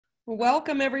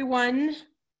Welcome everyone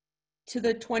to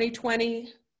the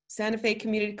 2020 Santa Fe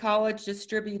Community College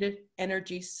Distributed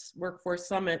Energy Workforce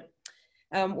Summit.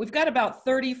 We've got about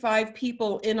 35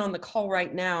 people in on the call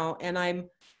right now, and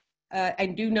I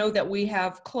do know that we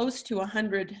have close to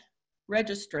 100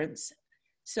 registrants.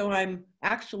 So I'm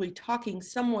actually talking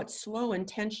somewhat slow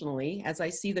intentionally as I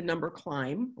see the number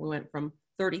climb. We went from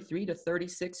 33 to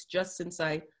 36 just since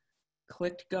I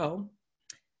clicked go.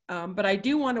 But I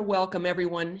do want to welcome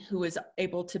everyone who is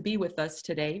able to be with us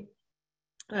today.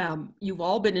 You've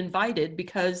all been invited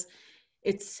because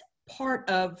it's part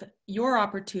of your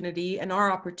opportunity and our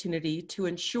opportunity to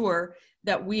ensure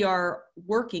that we are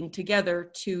working together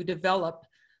to develop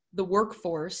the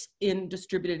workforce in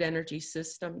distributed energy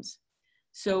systems.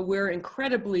 So we're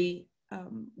incredibly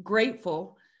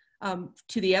grateful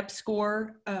to the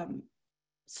EPSCoR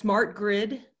Smart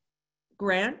Grid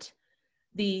grant,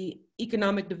 the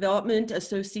Economic Development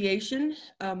Association,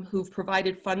 who've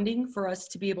provided funding for us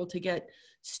to be able to get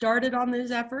started on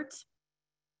these efforts,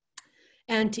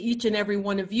 and to each and every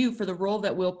one of you for the role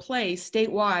that we'll play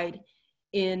statewide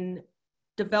in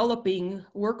developing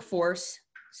workforce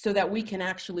so that we can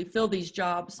actually fill these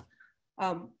jobs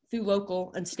through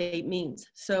local and state means.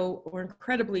 So we're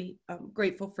incredibly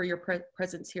grateful for your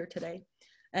presence here today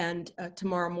and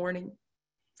tomorrow morning.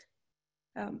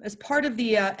 As part of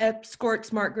the EPSCoR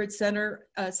Smart Grid Center,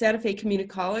 Santa Fe Community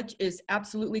College is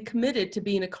absolutely committed to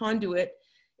being a conduit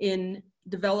in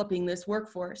developing this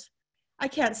workforce. I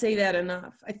can't say that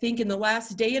enough. I think in the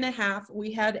last day and a half,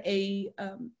 we had a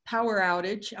power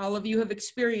outage. All of you have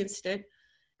experienced it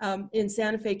in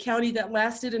Santa Fe County that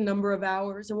lasted a number of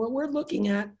hours. And what we're looking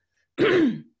at,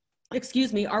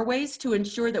 excuse me, are ways to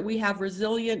ensure that we have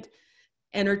resilient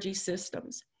energy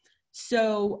systems.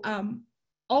 So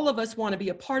all of us want to be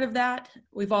a part of that.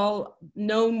 We've all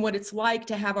known what it's like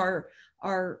to have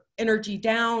our energy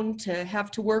down, to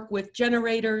have to work with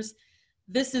generators.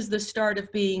 This is the start of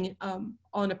being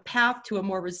on a path to a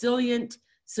more resilient,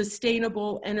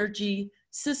 sustainable energy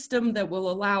system that will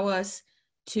allow us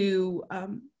to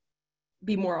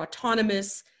be more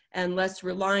autonomous and less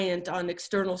reliant on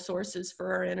external sources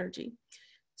for our energy.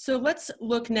 So let's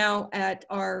look now at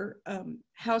our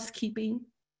housekeeping.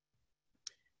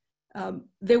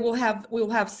 We'll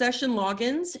have session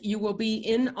logins. You will be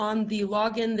in on the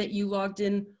login that you logged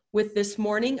in with this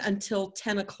morning until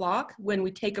 10 o'clock. When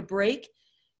we take a break,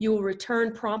 you will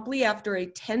return promptly after a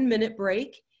 10-minute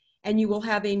break, and you will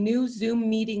have a new Zoom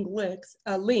meeting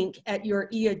link at your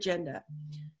e-agenda.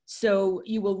 So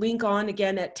you will link on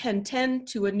again at 10:10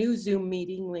 to a new Zoom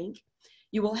meeting link.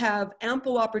 You will have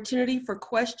ample opportunity for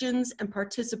questions and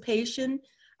participation.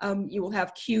 You will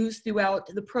have cues throughout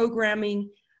the programming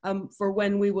for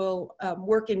when we will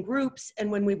work in groups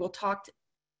and when we will talk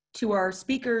to our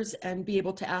speakers and be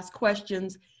able to ask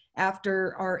questions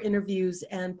after our interviews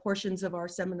and portions of our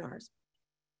seminars.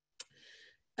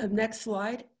 Next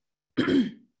slide.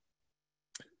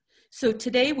 So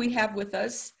today we have with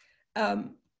us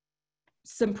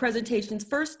some presentations.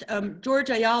 First,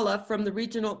 Jorge Ayala from the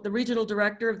regional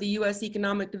director of the U.S.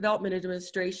 Economic Development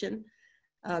Administration,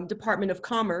 Department of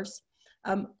Commerce,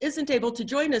 isn't able to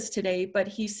join us today, but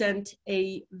he sent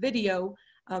a video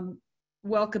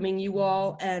welcoming you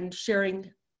all and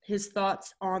sharing his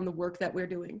thoughts on the work that we're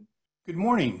doing. Good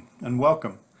morning and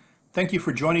welcome. Thank you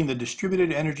for joining the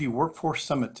Distributed Energy Workforce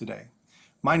Summit today.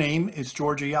 My name is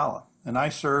Jorge Ayala, and I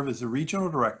serve as the Regional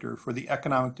Director for the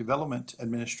Economic Development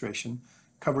Administration,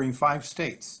 covering 5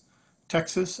 states: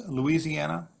 Texas,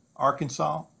 Louisiana,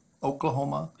 Arkansas,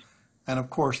 Oklahoma, and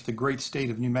of course the great state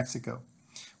of New Mexico.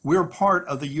 We're part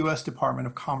of the U.S. Department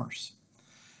of Commerce.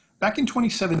 Back in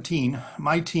 2017,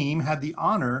 my team had the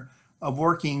honor of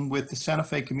working with the Santa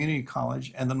Fe Community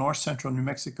College and the North Central New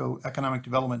Mexico Economic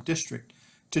Development District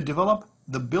to develop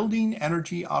the Building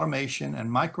Energy Automation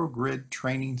and Microgrid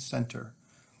Training Center.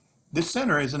 This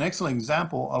center is an excellent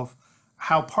example of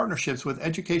how partnerships with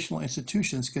educational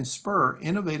institutions can spur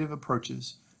innovative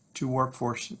approaches to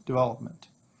workforce development.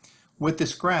 With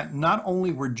this grant, not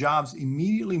only were jobs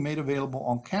immediately made available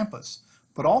on campus,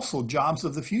 but also jobs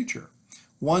of the future,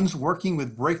 ones working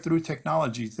with breakthrough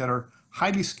technologies that are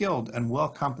highly skilled and well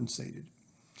compensated.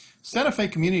 Santa Fe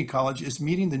Community College is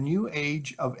meeting the new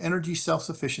age of energy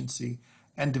self-sufficiency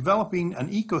and developing an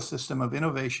ecosystem of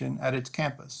innovation at its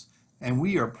campus, and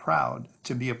we are proud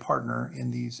to be a partner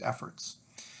in these efforts.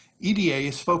 EDA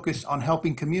is focused on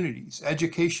helping communities,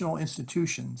 educational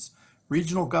institutions,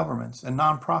 regional governments, and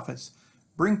nonprofits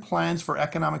bring plans for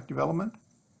economic development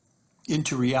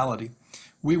into reality.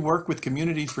 We work with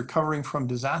communities recovering from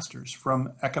disasters,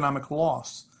 from economic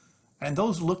loss, and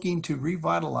those looking to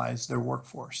revitalize their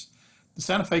workforce. The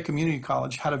Santa Fe Community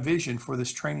College had a vision for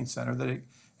this training center that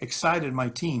excited my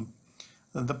team.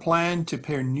 The plan to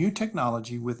pair new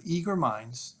technology with eager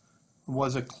minds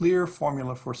was a clear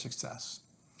formula for success.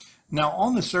 Now,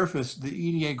 on the surface, the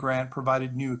EDA grant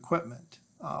provided new equipment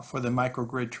for the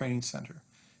microgrid training center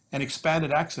and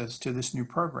expanded access to this new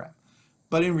program.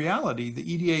 But in reality, the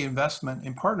EDA investment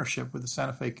in partnership with the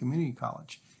Santa Fe Community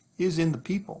College is in the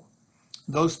people.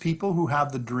 Those people who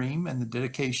have the dream and the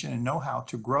dedication and know-how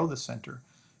to grow the center,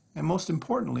 and most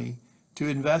importantly, to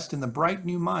invest in the bright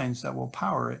new minds that will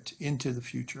power it into the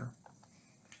future.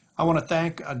 I want to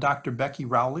thank Dr. Becky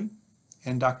Rowley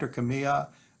and Dr. Camilla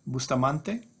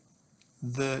Bustamante,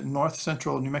 the North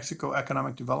Central New Mexico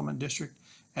Economic Development District,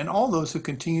 and all those who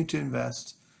continue to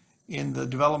invest in the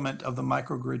development of the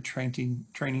microgrid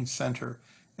training center.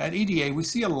 At EDA, we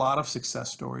see a lot of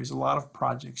success stories, a lot of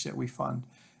projects that we fund,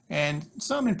 and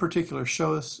some in particular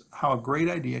show us how a great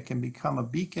idea can become a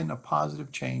beacon of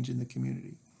positive change in the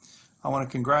community. I want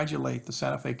to congratulate the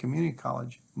Santa Fe Community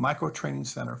College Micro Training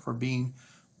Center for being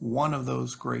one of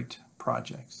those great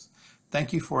projects.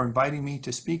 Thank you for inviting me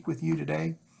to speak with you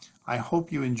today. I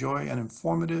hope you enjoy an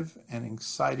informative and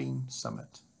exciting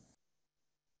summit.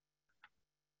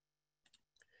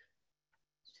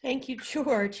 Thank you,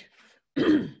 George.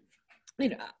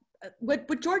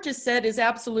 What George has said is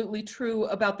absolutely true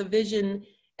about the vision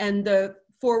and the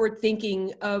forward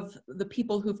thinking of the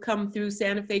people who've come through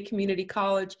Santa Fe Community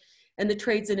College and the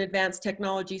Trades and Advanced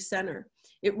Technology Center.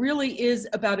 It really is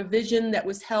about a vision that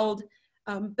was held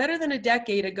better than a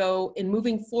decade ago in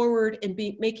moving forward and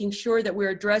making sure that we're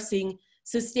addressing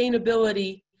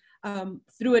sustainability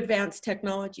through advanced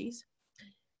technologies.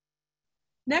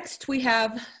 Next, we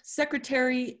have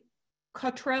Secretary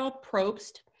Cottrell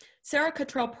Propst. Sarah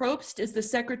Cottrell Propst is the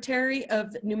Secretary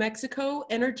of New Mexico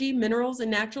Energy, Minerals, and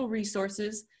Natural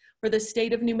Resources for the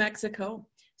state of New Mexico.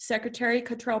 Secretary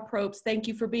Cottrell Propst, thank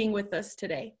you for being with us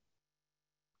today.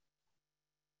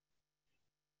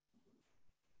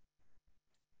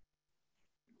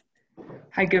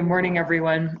 Hi, good morning,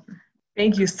 everyone.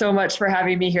 Thank you so much for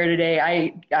having me here today.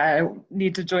 I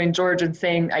need to join George in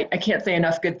saying I can't say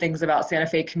enough good things about Santa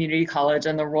Fe Community College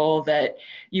and the role that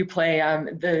you play.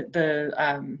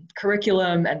 The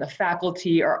curriculum and the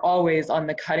faculty are always on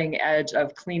the cutting edge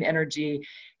of clean energy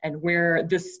and where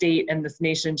this state and this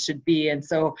nation should be. And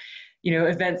so, you know,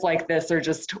 events like this are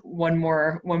just one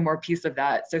more piece of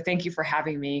that. So thank you for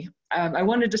having me. I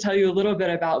wanted to tell you a little bit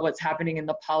about what's happening in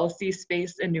the policy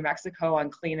space in New Mexico on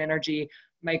clean energy,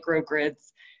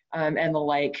 microgrids, and the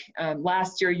like.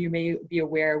 Last year, you may be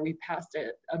aware, we passed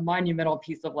a monumental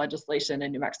piece of legislation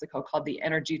in New Mexico called the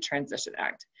Energy Transition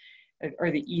Act, or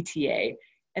the ETA.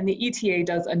 And the ETA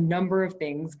does a number of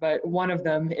things, but one of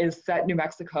them is set New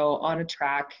Mexico on a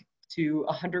track to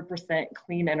 100%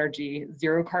 clean energy,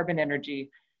 zero carbon energy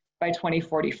by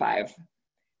 2045.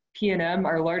 PNM,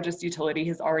 our largest utility,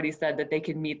 has already said that they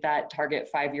can meet that target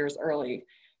 5 years early.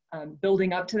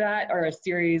 Building up to that are a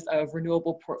series of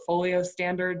renewable portfolio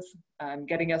standards,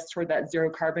 getting us toward that zero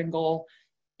carbon goal.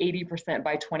 80%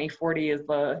 by 2040 is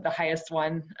the highest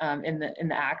one in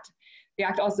the Act. The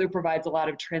Act also provides a lot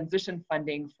of transition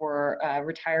funding for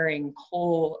retiring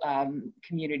coal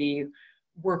community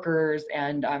workers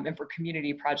and for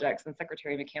community projects, and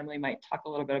Secretary McCamley might talk a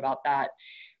little bit about that.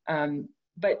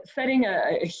 But setting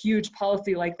a huge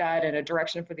policy like that and a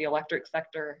direction for the electric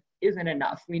sector isn't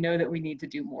enough. We know that we need to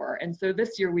do more. And so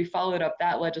this year we followed up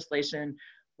that legislation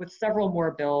with several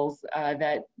more bills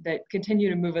that continue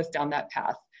to move us down that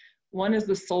path. One is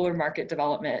the solar market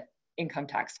development income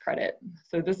tax credit.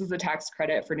 So this is a tax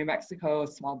credit for New Mexico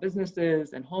small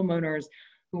businesses and homeowners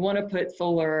who want to put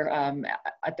solar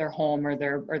at their home or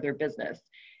their business.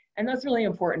 And that's really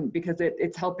important because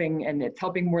it's helping, and it's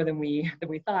helping more than we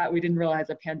thought. We didn't realize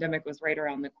a pandemic was right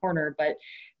around the corner, but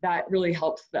that really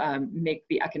helps make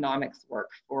the economics work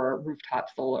for rooftop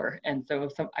solar. And so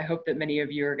I hope that many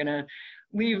of you are gonna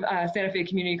leave Santa Fe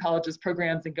Community College's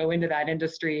programs and go into that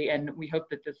industry. And we hope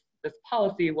that this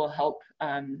policy will help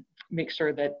make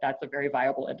sure that that's a very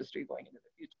viable industry going into the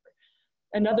future.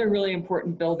 Another really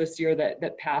important bill this year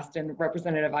that passed, and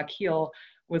Representative Akhil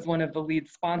was one of the lead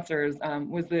sponsors,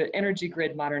 was the Energy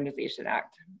Grid Modernization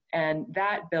Act. And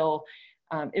that bill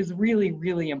is really,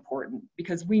 really important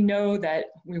because we know that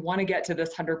we want to get to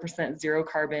this 100% zero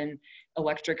carbon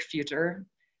electric future,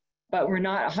 but we're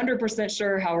not 100%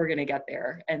 sure how we're going to get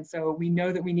there. And so we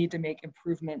know that we need to make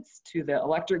improvements to the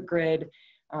electric grid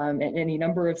and any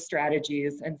number of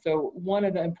strategies. And so one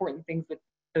of the important things that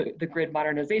the Grid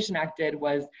Modernization Act did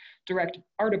was direct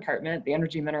our department, the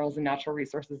Energy, Minerals, and Natural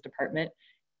Resources Department,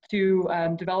 to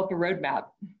develop a roadmap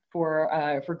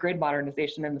for grid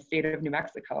modernization in the state of New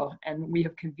Mexico. And we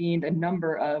have convened a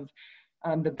number of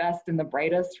the best and the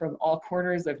brightest from all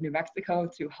corners of New Mexico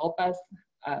to help us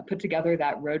put together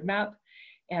that roadmap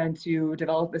and to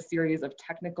develop a series of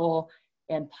technical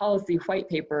and policy white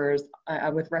papers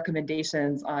with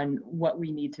recommendations on what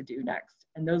we need to do next.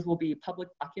 And those will be public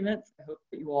documents. I hope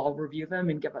that you will all review them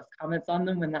and give us comments on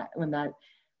them when that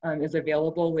is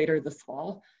available later this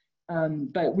fall.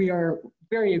 But we are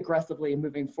very aggressively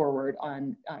moving forward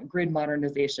on grid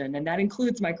modernization, and that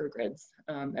includes microgrids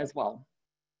as well.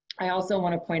 I also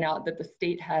want to point out that the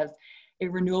state has a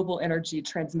renewable energy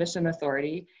transmission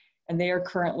authority, and they are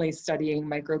currently studying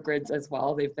microgrids as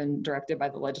well. They've been directed by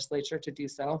the legislature to do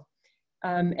so.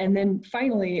 And then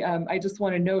finally, I just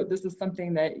want to note this is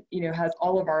something that has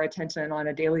all of our attention on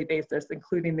a daily basis,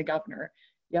 including the governor.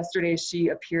 Yesterday, she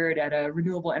appeared at a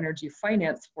renewable energy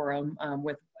finance forum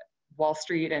with Wall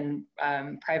Street and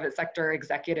private sector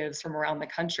executives from around the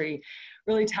country,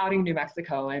 really touting New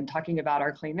Mexico and talking about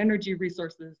our clean energy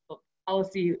resources, the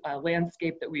policy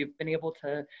landscape that we've been able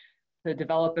to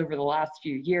develop over the last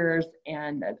few years,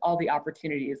 and all the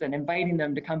opportunities, and inviting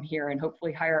them to come here and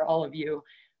hopefully hire all of you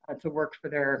to work for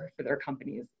their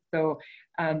companies. So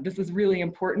this is really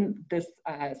important. This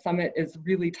summit is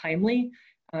really timely,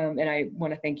 and I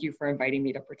want to thank you for inviting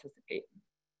me to participate.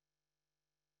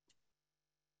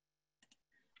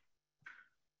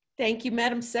 Thank you,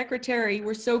 Madam Secretary.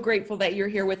 We're so grateful that you're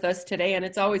here with us today, and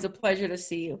it's always a pleasure to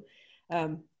see you.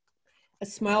 A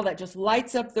smile that just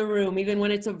lights up the room, even when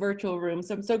it's a virtual room.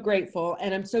 So I'm so grateful,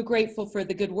 and I'm so grateful for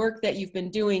the good work that you've been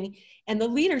doing and the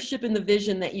leadership and the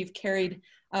vision that you've carried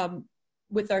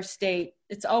with our state.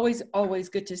 It's always, always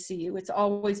good to see you. It's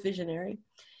always visionary.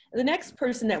 The next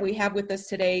person that we have with us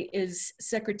today is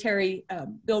Secretary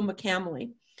Bill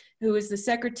McCamley, who is the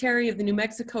Secretary of the New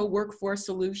Mexico Workforce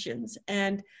Solutions.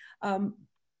 And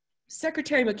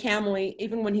Secretary McCamley,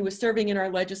 even when he was serving in our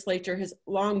legislature, has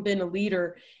long been a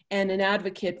leader and an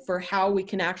advocate for how we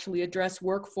can actually address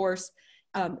workforce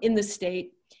in the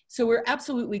state. So we're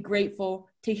absolutely grateful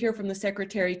to hear from the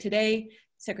Secretary today.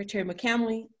 Secretary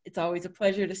McCamley, it's always a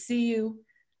pleasure to see you.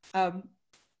 I'm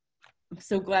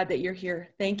so glad that you're here.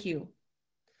 Thank you.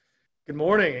 Good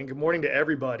morning, and good morning to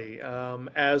everybody.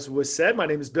 As was said, my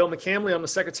name is Bill McCamley. I'm the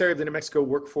Secretary of the New Mexico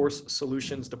Workforce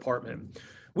Solutions Department.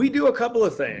 We do a couple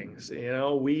of things.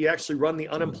 We actually run the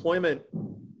unemployment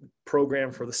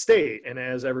program for the state. And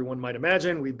as everyone might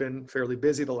imagine, we've been fairly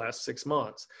busy the last 6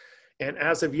 months. And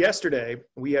as of yesterday,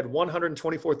 we had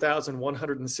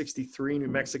 124,163 New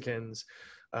Mexicans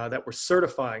that were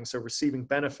certifying, so receiving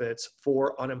benefits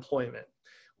for unemployment.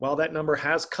 While that number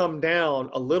has come down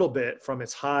a little bit from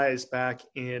its highs back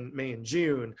in May and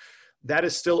June, that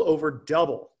is still over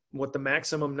double what the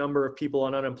maximum number of people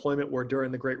on unemployment were during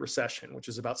the Great Recession, which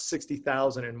is about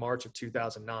 60,000 in March of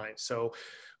 2009. So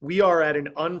we are at an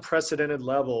unprecedented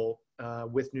level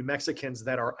with New Mexicans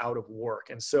that are out of work.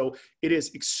 And so it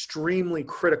is extremely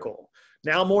critical,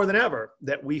 now more than ever,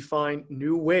 that we find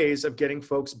new ways of getting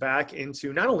folks back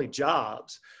into not only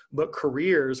jobs, but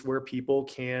careers where people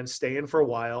can stay in for a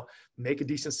while, make a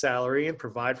decent salary, and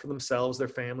provide for themselves, their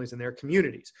families, and their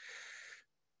communities.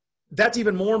 That's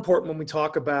even more important when we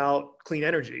talk about clean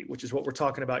energy, which is what we're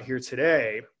talking about here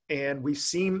today. And we've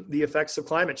seen the effects of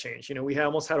climate change. We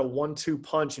almost had a 1-2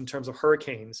 punch in terms of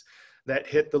hurricanes that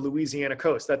hit the Louisiana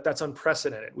coast. That's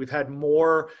unprecedented. We've had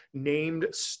more named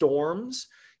storms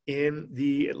in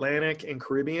the Atlantic and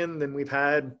Caribbean than we've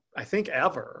had, I think,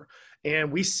 ever.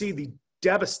 And we see the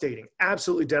devastating,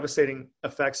 absolutely devastating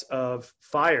effects of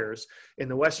fires in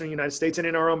the Western United States and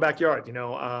in our own backyard.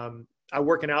 I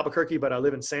work in Albuquerque, but I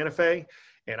live in Santa Fe,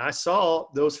 and I saw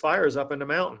those fires up in the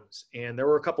mountains. And there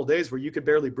were a couple of days where you could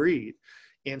barely breathe.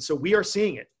 And so we are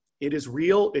seeing it. It is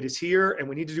real, it is here, and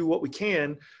we need to do what we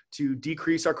can to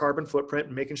decrease our carbon footprint,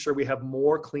 and making sure we have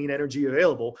more clean energy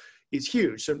available is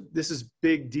huge. So this is a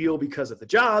big deal because of the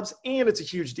jobs, and it's a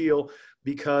huge deal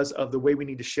because of the way we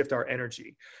need to shift our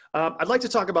energy. I'd like to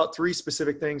talk about 3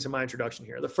 specific things in my introduction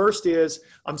here. The first is,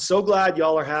 I'm so glad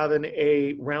y'all are having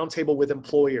a roundtable with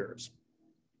employers.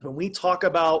 When we talk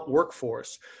about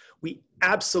workforce, we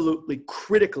absolutely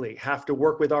critically have to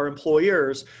work with our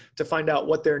employers to find out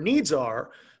what their needs are,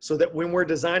 so that when we're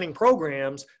designing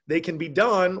programs, they can be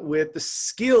done with the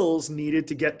skills needed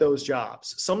to get those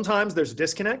jobs. Sometimes there's a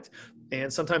disconnect,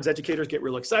 and sometimes educators get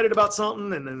real excited about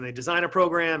something, and then they design a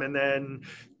program, and then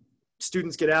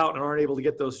students get out and aren't able to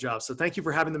get those jobs. So thank you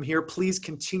for having them here. Please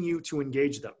continue to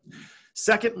engage them.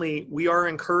 Secondly, we are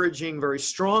encouraging very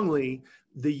strongly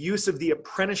the use of the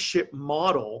apprenticeship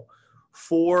model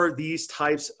for these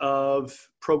types of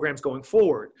programs going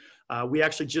forward. We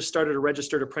actually just started a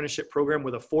registered apprenticeship program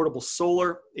with Affordable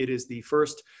Solar. It is the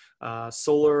first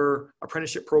solar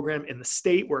apprenticeship program in the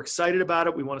state. We're excited about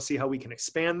it. We want to see how we can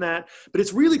expand that. But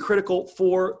it's really critical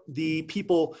for the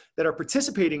people that are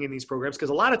participating in these programs, because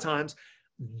a lot of times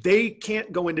they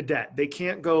can't go into debt. They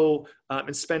can't go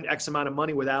and spend X amount of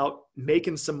money without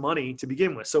making some money to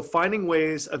begin with. So finding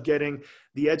ways of getting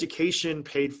the education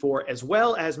paid for, as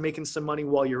well as making some money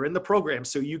while you're in the program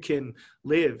so you can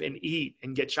live and eat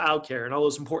and get childcare and all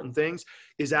those important things,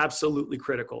 is absolutely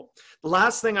critical. The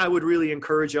last thing I would really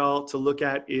encourage y'all to look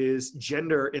at is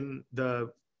gender in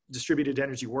the distributed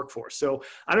energy workforce. So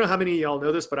I don't know how many of y'all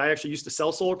know this, but I actually used to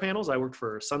sell solar panels. I worked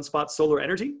for Sunspot Solar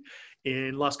Energy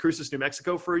in Las Cruces, New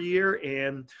Mexico for a year.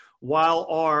 And while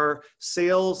our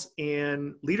sales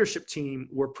and leadership team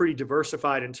were pretty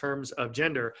diversified in terms of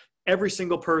gender, every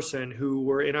single person who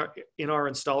were in our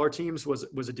installer teams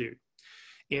was a dude.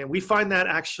 And we find that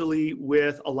actually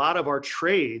with a lot of our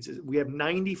trades. We have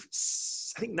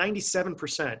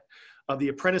 97% of the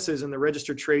apprentices in the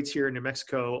registered trades here in New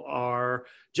Mexico are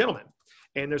gentlemen.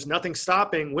 And there's nothing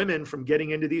stopping women from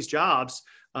getting into these jobs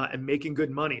and making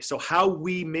good money. So how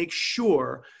we make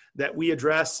sure that we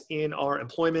address in our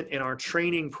employment and our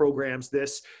training programs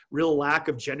this real lack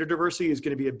of gender diversity is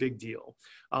going to be a big deal.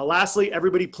 Lastly,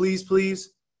 everybody, please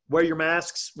wear your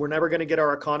masks. We're never going to get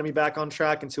our economy back on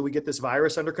track until we get this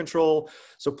virus under control.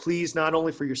 So please, not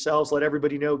only for yourselves, let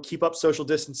everybody know, keep up social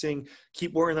distancing,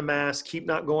 keep wearing the mask, keep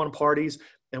not going to parties,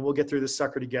 and we'll get through this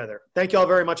sucker together. Thank you all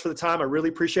very much for the time. I really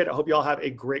appreciate it. I hope you all have a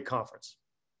great conference.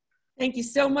 Thank you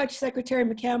so much, Secretary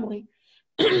McCamley.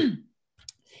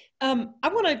 I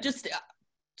want to just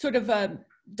sort of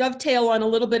dovetail on a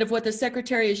little bit of what the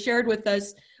Secretary has shared with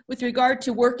us with regard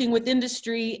to working with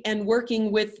industry and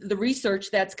working with the research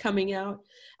that's coming out.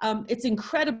 It's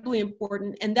incredibly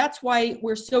important, and that's why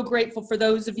we're so grateful for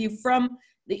those of you from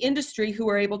the industry who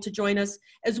are able to join us,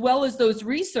 as well as those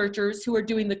researchers who are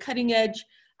doing the cutting edge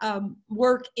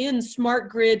work in smart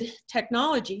grid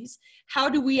technologies. How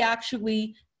do we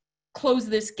actually close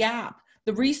this gap?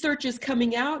 The research is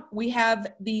coming out. We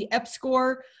have the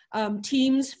EPSCoR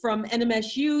teams from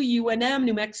NMSU, UNM,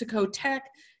 New Mexico Tech,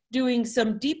 doing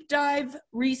some deep dive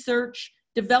research,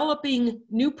 developing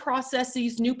new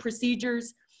processes, new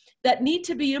procedures that need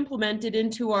to be implemented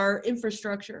into our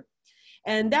infrastructure.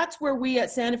 And that's where we at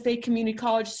Santa Fe Community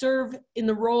College serve in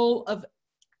the role of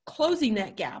closing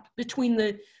that gap between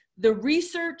the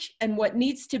research and what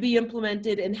needs to be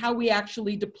implemented and how we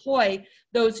actually deploy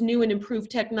those new and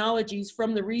improved technologies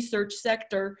from the research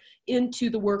sector into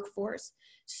the workforce.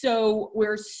 So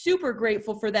we're super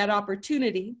grateful for that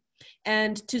opportunity.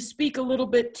 And to speak a little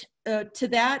bit to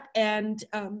that and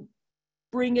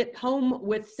bring it home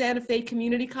with Santa Fe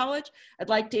Community College, I'd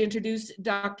like to introduce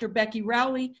Dr. Becky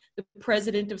Rowley, the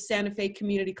president of Santa Fe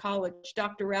Community College.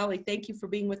 Dr. Rowley, thank you for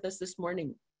being with us this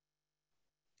morning.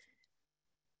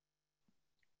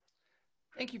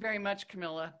 Thank you very much,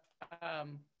 Camilla.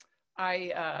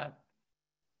 I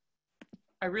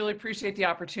really appreciate the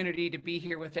opportunity to be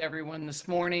here with everyone this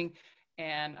morning,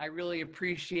 and I really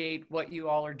appreciate what you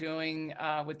all are doing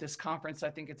with this conference. I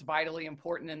think it's vitally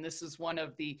important, and this is one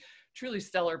of the truly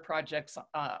stellar projects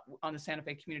on the Santa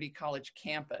Fe Community College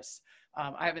campus.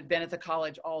 I haven't been at the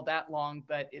college all that long,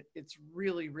 but it's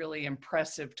really, really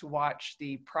impressive to watch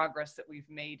the progress that we've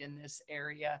made in this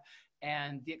area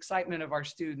and the excitement of our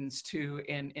students too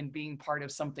in being part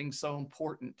of something so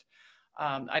important.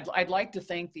 I'd like to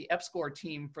thank the EPSCoR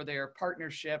team for their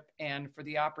partnership and for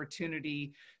the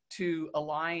opportunity to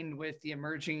align with the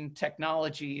emerging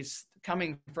technologies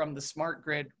coming from the smart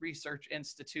grid research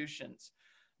institutions.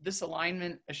 This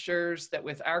alignment assures that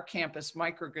with our campus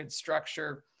microgrid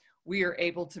structure, we are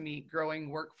able to meet growing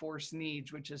workforce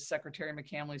needs, which, as Secretary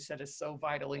McCamley said, is so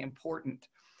vitally important.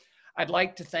 I'd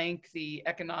like to thank the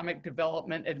Economic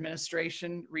Development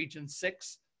Administration, Region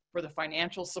 6, for the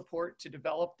financial support to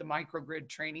develop the Microgrid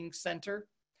Training Center.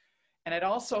 And I'd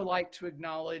also like to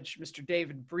acknowledge Mr.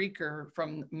 David Breeker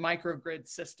from Microgrid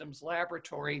Systems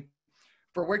Laboratory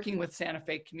for working with Santa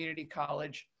Fe Community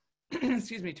College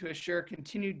excuse me, to assure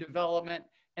continued development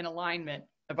and alignment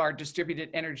of our distributed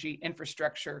energy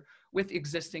infrastructure with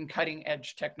existing cutting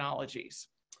edge technologies.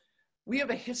 We have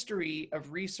a history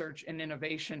of research and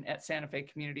innovation at Santa Fe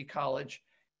Community College,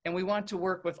 and we want to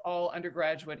work with all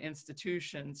undergraduate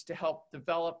institutions to help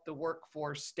develop the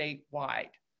workforce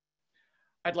statewide.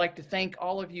 I'd like to thank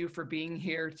all of you for being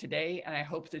here today, and I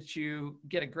hope that you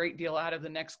get a great deal out of the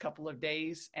next couple of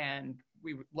days and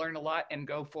we learn a lot and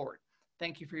go forward.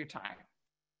 Thank you for your time.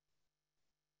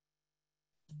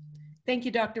 Thank you,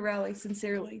 Dr. Rowley,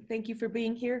 sincerely. Thank you for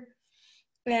being here.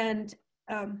 And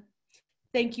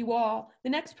thank you all. The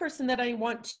next person that I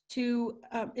want to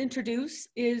introduce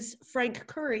is Frank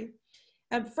Curry.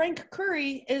 Frank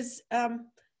Curry is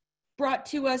brought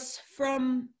to us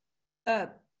from the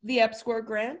EPSCoR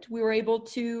grant. We were able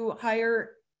to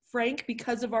hire Frank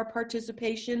because of our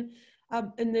participation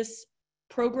in this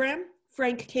program.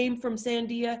 Frank came from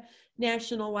Sandia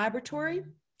National Laboratory.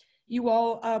 You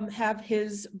all have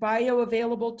his bio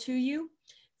available to you.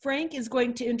 Frank is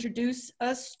going to introduce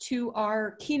us to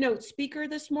our keynote speaker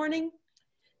this morning.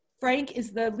 Frank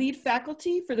is the lead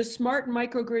faculty for the Smart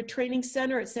Microgrid Training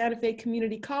Center at Santa Fe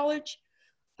Community College.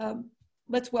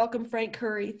 Let's welcome Frank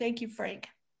Curry. Thank you, Frank.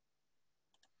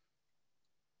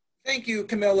 Thank you,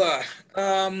 Camilla.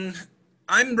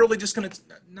 I'm really just going to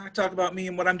not talk about me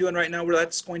and what I'm doing right now, where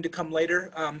that's going to come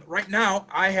later. Right now,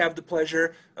 I have the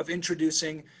pleasure of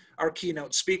introducing our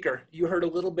keynote speaker. You heard a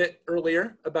little bit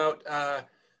earlier about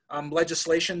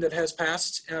legislation that has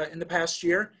passed in the past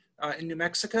year in New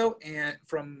Mexico and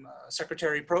from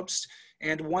Secretary Propst.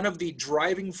 And one of the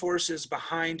driving forces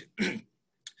behind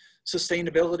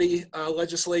sustainability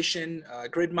legislation,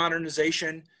 grid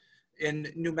modernization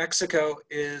in New Mexico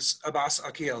is Abbas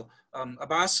Akhil.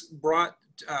 Abbas brought,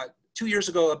 2 years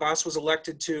ago, Abbas was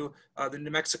elected to the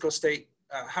New Mexico State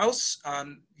House.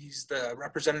 He's the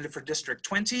representative for District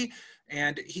 20,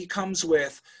 and he comes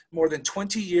with more than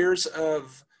 20 years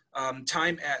of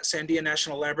time at Sandia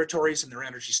National Laboratories in their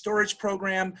energy storage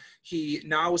program. He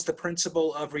now is the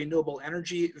principal of Renewable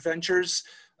Energy Ventures,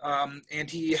 and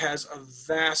he has a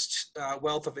vast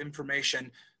wealth of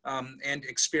information and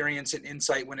experience and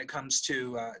insight when it comes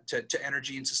to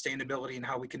energy and sustainability and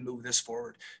how we can move this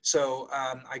forward. So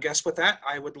I guess with that,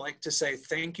 I would like to say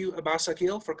thank you, Abbas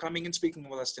Akhil, for coming and speaking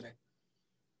with us today.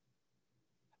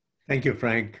 Thank you,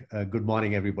 Frank. Good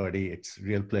morning, everybody. It's a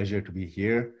real pleasure to be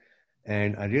here.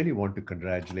 And I really want to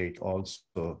congratulate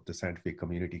also the Santa Fe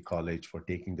Community College for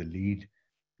taking the lead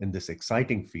in this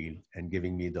exciting field and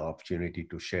giving me the opportunity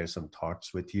to share some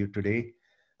thoughts with you today.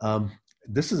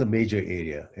 This is a major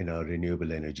area in our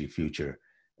renewable energy future,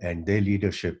 and their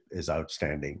leadership is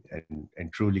outstanding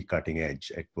and truly cutting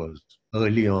edge. It was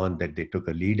early on that they took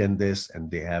a lead in this, and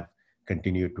they have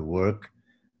continued to work.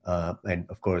 And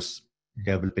of course,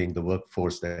 developing the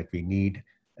workforce that we need,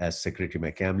 as Secretary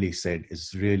McCamley said,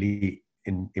 is really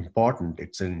important.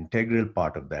 It's an integral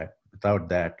part of that. Without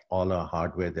that, all our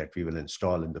hardware that we will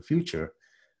install in the future,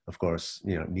 of course,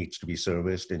 needs to be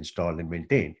serviced, installed, and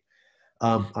maintained.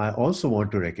 I also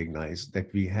want to recognize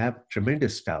that we have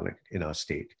tremendous talent in our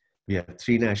state. We have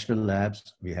 3 national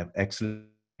labs, we have excellent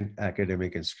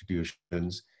academic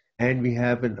institutions, and we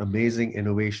have an amazing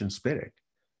innovation spirit.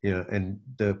 And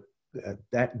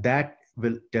that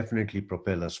will definitely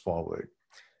propel us forward.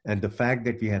 And the fact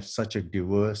that we have such a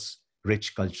diverse,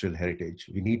 rich cultural heritage,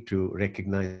 we need to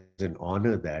recognize and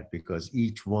honor that, because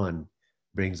each one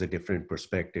brings a different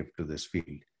perspective to this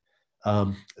field.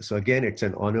 So again, it's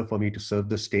an honor for me to serve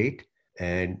the state,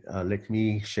 and let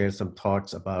me share some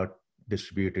thoughts about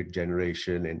distributed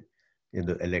generation and in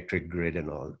the electric grid and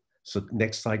all. So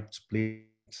next slide, please.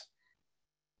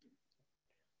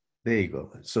 There you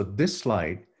go. So this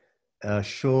slide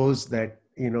shows that,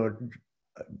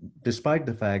 despite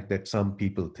the fact that some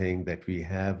people think that we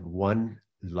have one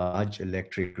large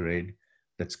electric grid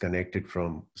that's connected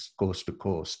from coast to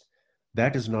coast,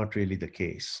 that is not really the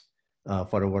case.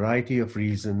 For a variety of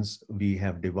reasons, we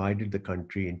have divided the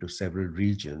country into several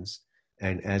regions.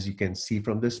 And as you can see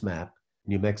from this map,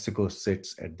 New Mexico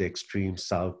sits at the extreme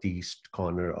southeast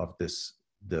corner of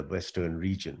the western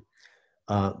region.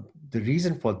 The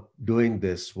reason for doing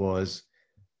this was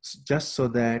just so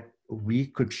that we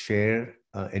could share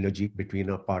energy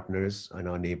between our partners and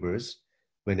our neighbors.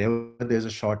 Whenever there's a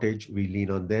shortage, we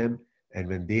lean on them. And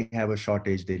when they have a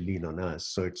shortage, they lean on us.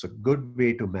 So it's a good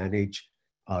way to manage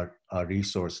our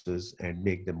resources and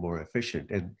make them more efficient.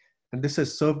 And this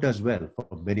has served us well for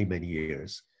many, many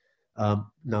years.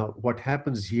 Now, what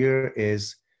happens here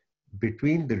is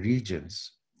between the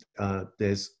regions,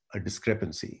 there's a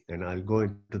discrepancy. And I'll go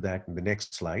into that in the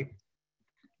next slide.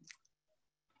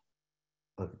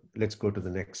 Let's go to the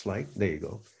next slide. There you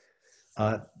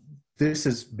go. This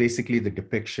is basically the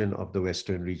depiction of the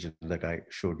Western region that I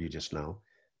showed you just now,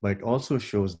 but it also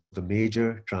shows the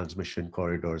major transmission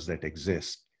corridors that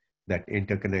exist that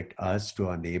interconnect us to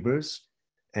our neighbors.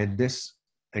 And this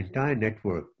entire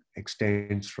network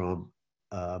extends from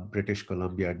British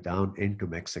Columbia down into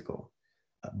Mexico.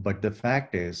 But the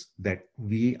fact is that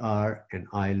we are an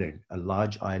island, a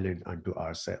large island unto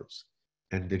ourselves.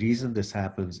 And the reason this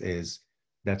happens is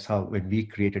that's how, when we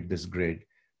created this grid,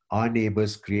 our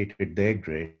neighbors created their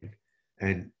grid.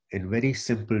 And in very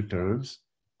simple terms,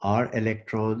 our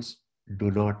electrons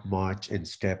do not march in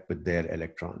step with their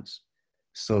electrons.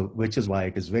 So, which is why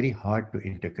it is very hard to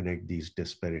interconnect these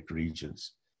disparate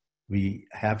regions. We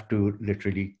have to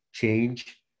literally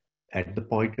change at the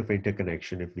point of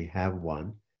interconnection, if we have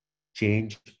one,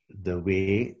 change the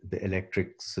way the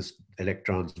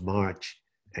electrons march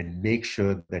and make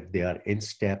sure that they are in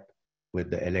step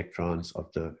with the electrons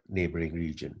of the neighboring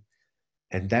region.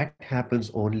 And that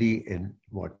happens only in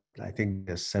what I think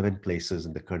there's 7 places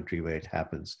in the country where it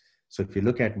happens. So if you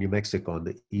look at New Mexico on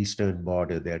the eastern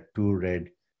border, there are 2 red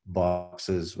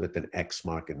boxes with an X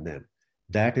mark in them.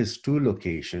 That is 2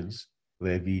 locations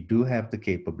where we do have the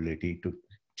capability to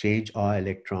change our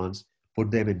electrons,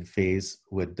 put them in phase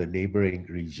with the neighboring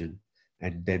region,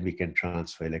 and then we can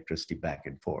transfer electricity back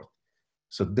and forth.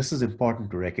 So this is important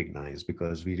to recognize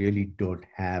because we really don't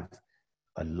have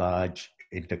a large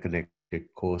interconnected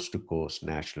coast-to-coast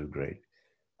national grid.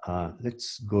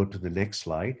 Let's go to the next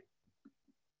slide.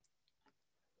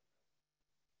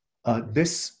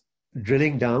 This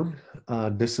drilling down,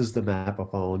 this is the map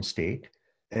of our own state.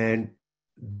 And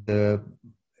the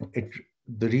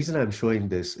reason I'm showing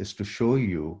this is to show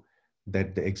you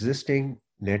that the existing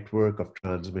network of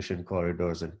transmission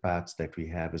corridors and paths that we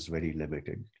have is very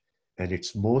limited. And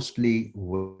it's mostly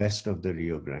west of the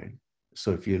Rio Grande.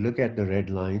 So if you look at the red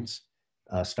lines,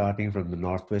 starting from the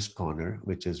northwest corner,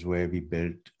 which is where we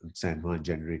built San Juan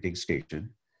Generating Station,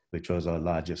 which was our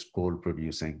largest coal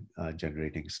producing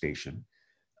generating station.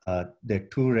 There are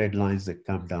 2 red lines that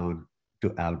come down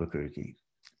to Albuquerque.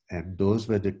 And those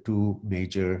were the 2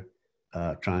 major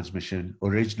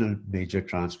original major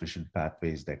transmission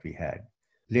pathways that we had.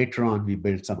 Later on, we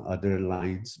built some other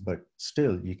lines, but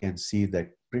still you can see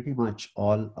that pretty much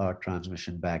all our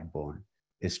transmission backbone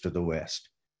is to the west.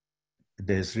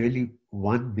 There's really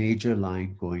 1 major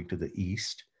line going to the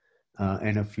east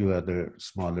and a few other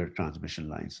smaller transmission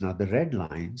lines. Now the red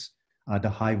lines are the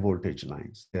high voltage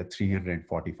lines. They're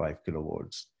 345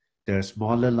 kilovolts. There are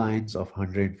smaller lines of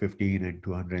 115 and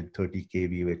 230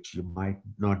 kV, which you might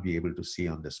not be able to see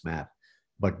on this map,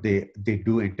 but they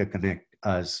do interconnect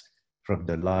us from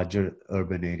the larger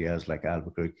urban areas like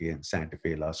Albuquerque and Santa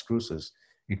Fe, Las Cruces,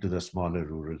 into the smaller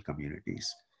rural communities.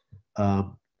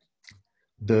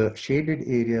 The shaded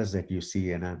areas that you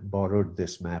see, and I borrowed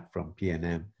this map from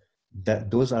PNM,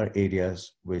 those are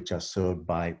areas which are served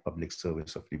by Public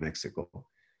Service of New Mexico.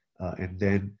 And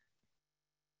then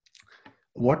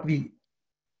what we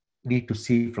need to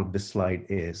see from this slide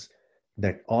is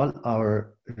that all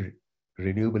our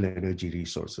renewable energy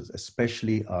resources,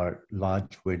 especially our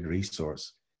large wind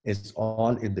resource, is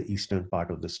all in the eastern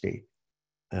part of the state.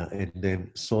 And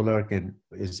then solar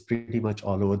is pretty much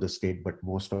all over the state, but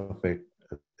most of it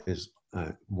is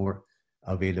more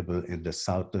available in the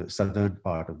southern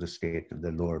part of the state, in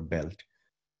the lower belt,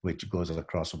 which goes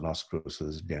across from Las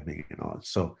Cruces, Deming, and all.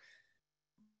 So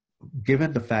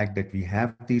given the fact that we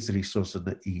have these resources in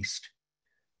the east,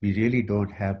 we really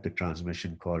don't have the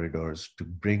transmission corridors to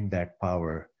bring that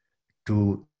power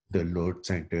to the load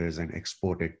centers and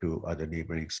export it to other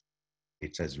neighboring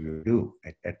states as we do.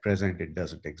 At present, it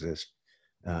doesn't exist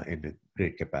in a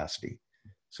great capacity.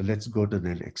 So let's go to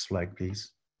the next slide,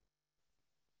 please.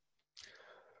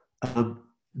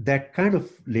 That kind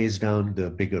of lays down the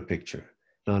bigger picture.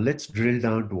 Now let's drill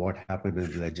down to what happened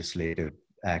in the legislative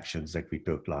actions that we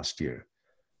took last year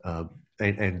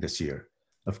and this year.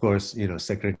 Of course,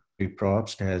 Secretary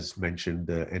Propst has mentioned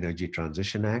the Energy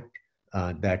Transition Act.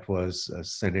 That was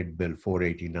Senate Bill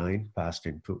 489, passed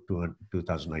in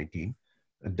 2019.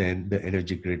 And then the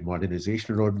Energy Grid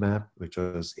Modernization Roadmap, which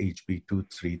was HB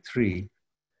 233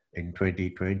 in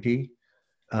 2020.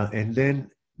 And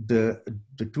then the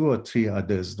 2 or 3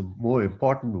 others, the more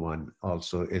important one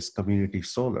also is community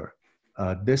solar.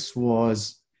 This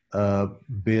was a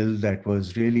bill that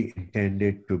was really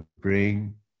intended to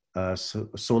bring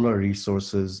solar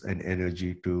resources and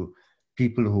energy to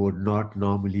people who would not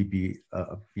normally be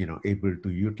able to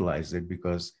utilize it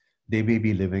because they may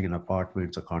be living in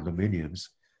apartments or condominiums,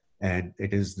 and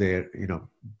it is their,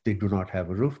 they do not have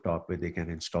a rooftop where they can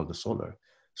install the solar.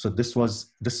 So this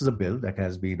is a bill that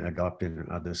has been adopted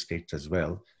in other states as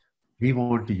well. We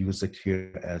want to use it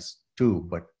here as too,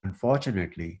 but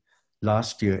unfortunately,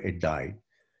 last year it died.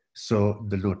 So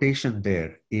the notation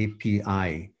there,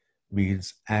 API,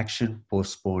 means action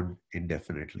postponed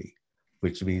indefinitely,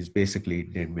 which means basically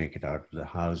it didn't make it out of the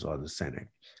House or the Senate.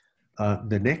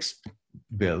 The next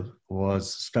bill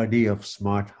was study of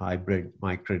smart hybrid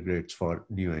microgrids for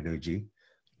new energy.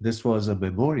 This was a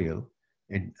memorial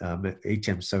in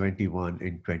HM 71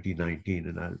 in 2019,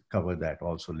 and I'll cover that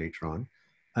also later on.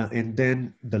 And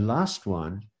then the last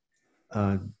one,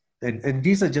 and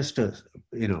these are just a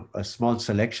small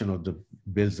selection of the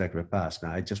bills that were passed.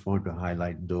 Now, I just want to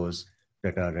highlight those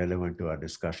that are relevant to our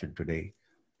discussion today.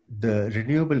 The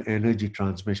Renewable Energy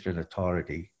Transmission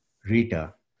Authority,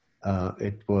 RETA,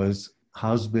 it was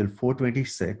House Bill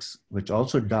 426, which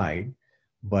also died,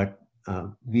 but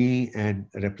me and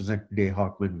Representative Day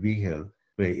Hockman Vigil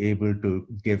were able to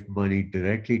give money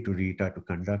directly to RETA to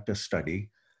conduct a study.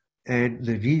 And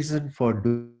the reason for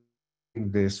doing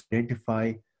this,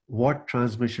 identify what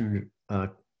transmission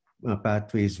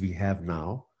pathways we have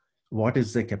now, what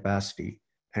is the capacity,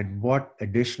 and what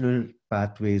additional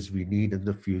pathways we need in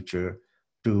the future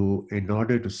in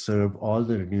order to serve all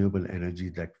the renewable energy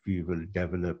that we will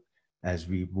develop as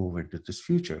we move into this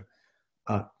future.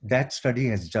 That study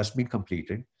has just been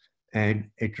completed, and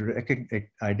it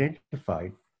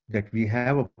identified that we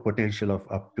have a potential of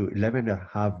up to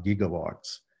 11.5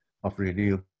 gigawatts of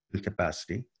renewable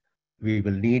capacity. We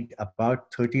will need about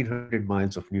 1,300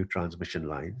 miles of new transmission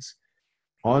lines.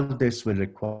 All this will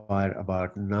require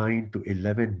about $9 to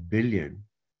 $11 billion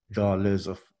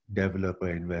of developer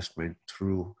investment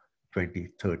through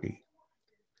 2030.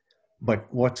 But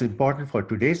what's important for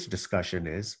today's discussion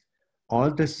is all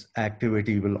this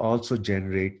activity will also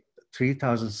generate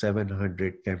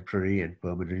 3,700 temporary and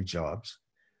permanent jobs,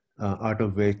 out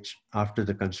of which, after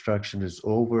the construction is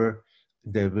over,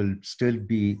 there will still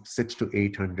be 600 to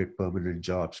 800 permanent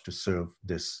jobs to serve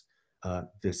this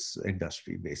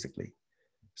industry, basically.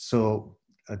 So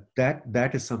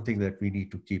that is something that we need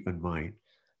to keep in mind,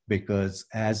 because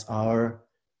as our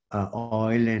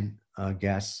oil and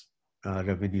gas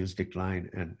revenues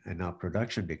decline and our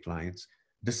production declines,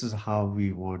 this is how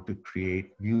we want to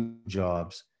create new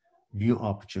jobs, new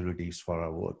opportunities for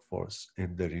our workforce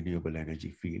in the renewable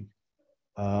energy field.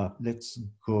 Let's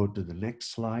go to the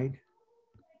next slide.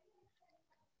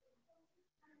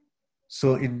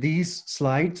 So in these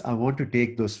slides, I want to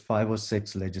take those 5 or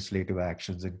 6 legislative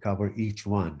actions and cover each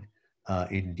one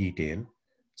in detail.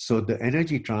 So the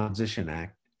Energy Transition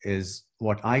Act is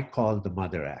what I call the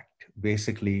Mother Act.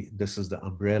 Basically, this is the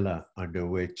umbrella under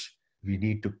which we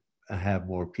need to have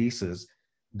more pieces.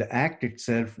 The Act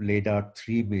itself laid out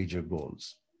 3 major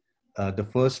goals. The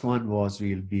first one was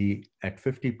we'll be at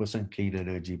 50% clean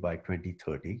energy by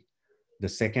 2030. The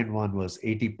second one was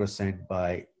 80%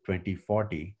 by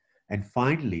 2040. And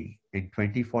finally, in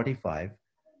 2045,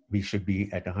 we should be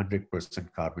at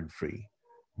 100% carbon free.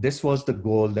 This was the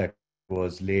goal that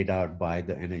was laid out by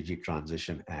the Energy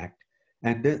Transition Act.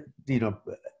 And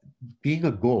being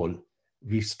a goal,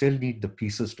 we still need the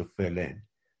pieces to fill in.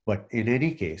 But in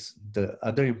any case, the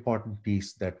other important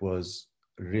piece that was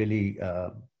really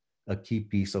a key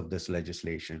piece of this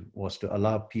legislation was to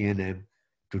allow PNM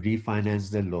to refinance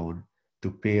their loan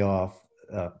to pay off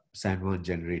San Juan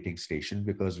generating station,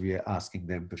 because we are asking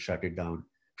them to shut it down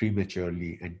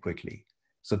prematurely and quickly.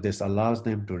 So this allows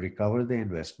them to recover the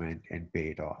investment and pay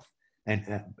it off.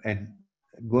 And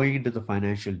going into the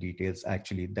financial details,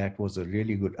 actually, that was a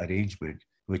really good arrangement,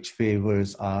 which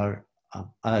favors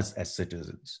us as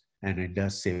citizens, and it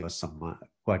does save us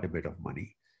quite a bit of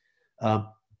money.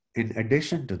 In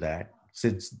addition to that,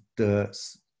 since the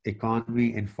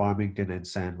economy in Farmington and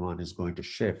San Juan is going to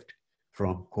shift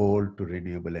from coal to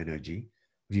renewable energy,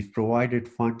 we've provided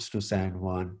funds to San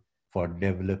Juan for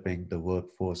developing the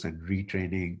workforce and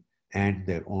retraining and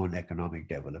their own economic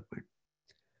development.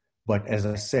 But as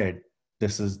I said,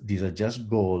 these are just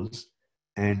goals,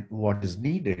 and what is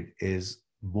needed is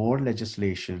more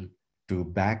legislation to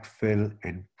backfill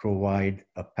and provide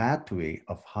a pathway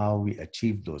of how we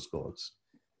achieve those goals.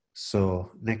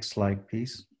 So next slide,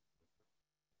 please.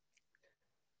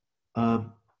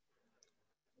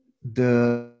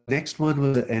 The next one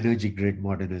was the Energy Grid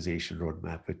Modernization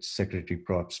Roadmap, which Secretary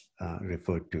Propst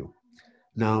referred to.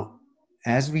 Now,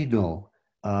 as we know,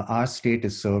 our state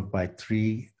is served by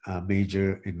 3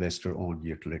 major investor-owned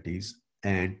utilities,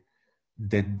 and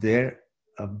then their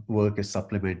work is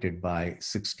supplemented by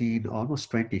 16, almost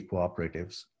 20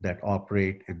 cooperatives that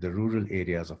operate in the rural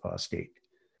areas of our state.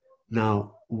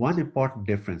 Now, one important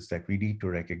difference that we need to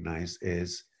recognize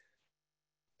is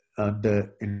the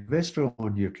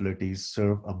investor-owned utilities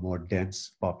serve a more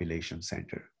dense population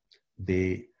center.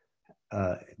 They,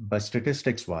 by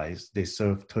statistics-wise, they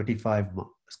serve 35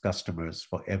 customers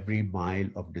for every mile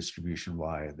of distribution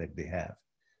wire that they have.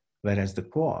 Whereas the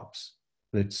co-ops,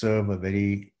 which serve a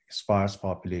very sparse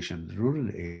population in rural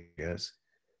areas,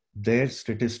 their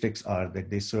statistics are that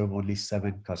they serve only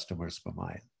 7 customers per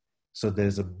mile. So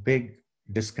there's a big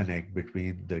disconnect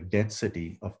between the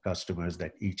density of customers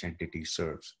that each entity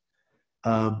serves.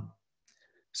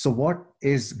 So what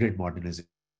is grid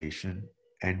modernization,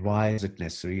 and why is it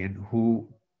necessary, and who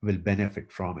will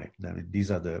benefit from it? I mean,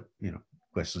 these are the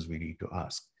questions we need to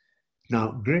ask.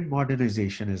 Now, grid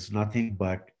modernization is nothing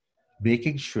but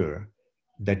making sure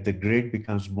that the grid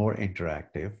becomes more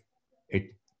interactive.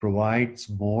 It provides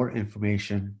more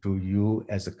information to you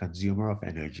as a consumer of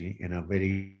energy in a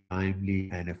very timely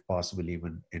and, if possible,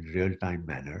 even in real-time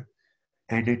manner.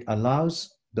 And it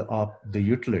allows the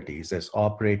utilities as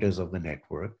operators of the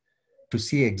network to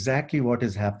see exactly what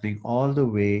is happening all the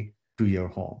way to your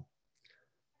home.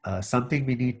 Something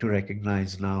we need to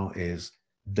recognize now is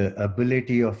the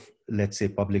ability of, let's say,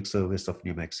 Public Service of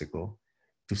New Mexico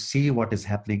to see what is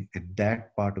happening in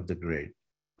that part of the grid,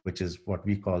 which is what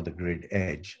we call the grid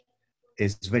edge,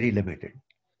 is very limited.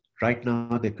 Right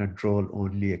now, the control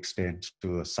only extends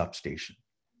to a substation.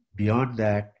 Beyond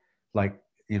that, like,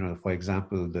 for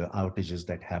example, the outages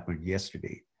that happened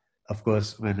yesterday. Of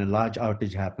course, when a large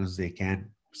outage happens, they can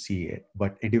see it,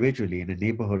 but individually in a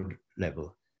neighborhood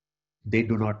level, they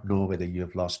do not know whether you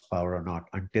have lost power or not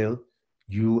until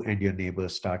you and your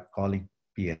neighbors start calling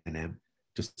PNM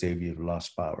to say we've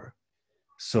lost power.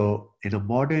 So in a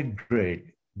modern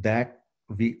grid, that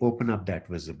we open up that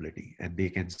visibility and they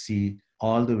can see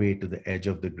all the way to the edge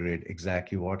of the grid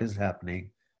exactly what is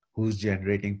happening, who's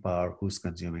generating power, who's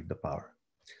consuming the power.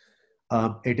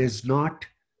 It is not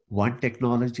one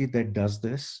technology that does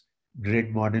this.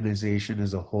 Grid modernization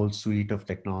is a whole suite of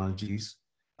technologies.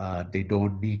 They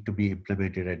don't need to be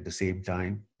implemented at the same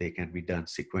time. They can be done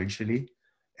sequentially.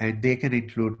 And they can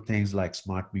include things like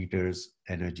smart meters,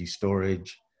 energy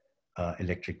storage,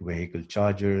 electric vehicle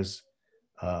chargers,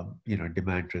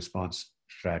 demand response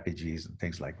strategies and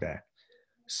things like that.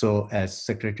 So as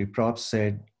Secretary Propst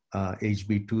said,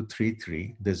 HB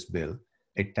 233, this bill,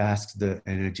 it tasks the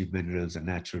Energy, Minerals and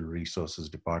Natural Resources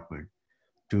Department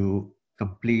to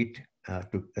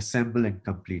assemble and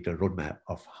complete a roadmap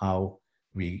of how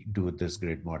we do this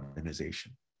grid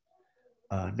modernization.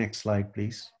 Next slide,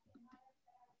 please.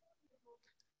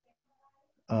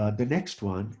 The next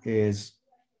one is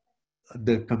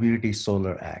the Community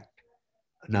Solar Act.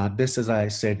 Now, this, as I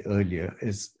said earlier,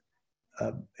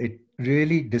 it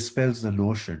really dispels the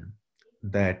notion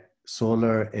that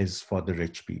solar is for the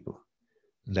rich people,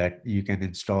 that you can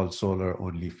install solar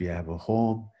only if you have a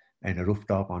home and a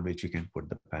rooftop on which you can put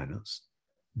the panels.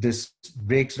 This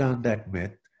breaks down that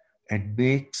myth and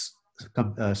makes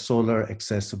solar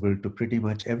accessible to pretty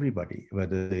much everybody,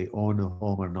 whether they own a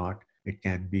home or not. It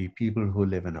can be people who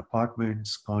live in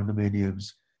apartments,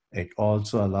 condominiums. It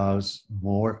also allows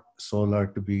more solar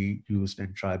to be used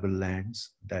in tribal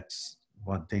lands. That's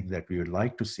one thing that we would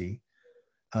like to see.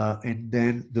 And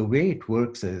then the way it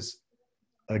works is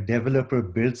a developer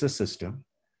builds a system,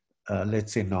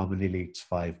 let's say nominally it's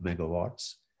 5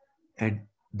 megawatts, and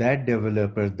that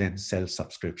developer then sells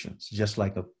subscriptions, just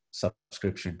like a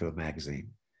subscription to a magazine.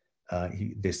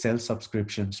 They sell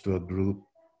subscriptions to a group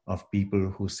of people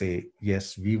who say,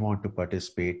 yes, we want to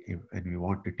participate and we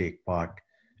want to take part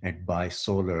and buy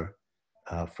solar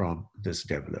from this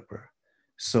developer.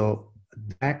 So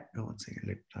that, one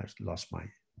second, I lost my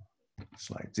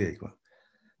slides. There you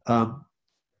go.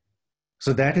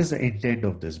 So that is the intent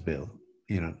of this bill,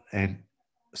 and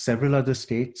several other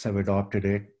states have adopted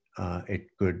it. It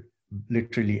could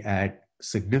literally add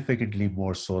significantly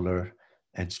more solar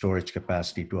and storage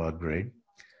capacity to our grid.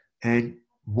 And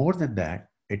more than that,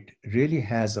 it really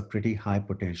has a pretty high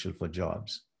potential for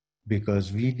jobs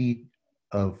because we need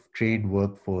a trained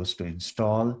workforce to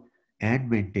install and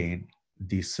maintain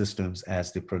these systems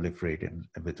as they proliferate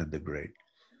within the grid.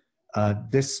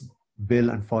 This bill,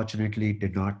 unfortunately,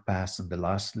 did not pass in the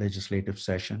last legislative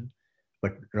session,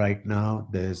 but right now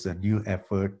there's a new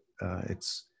effort.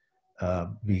 It's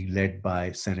being led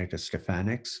by Senator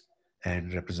Stefanix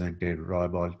and Representative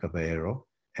Roybal Caballero,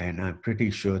 and I'm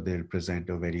pretty sure they'll present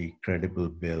a very credible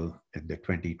bill in the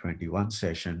 2021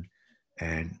 session,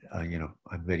 and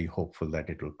I'm very hopeful that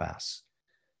it will pass.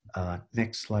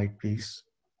 Next slide, please.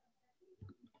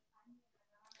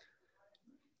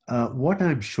 What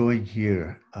I'm showing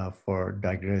here, for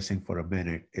digressing for a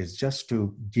minute, is just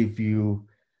to give you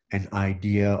an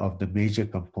idea of the major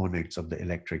components of the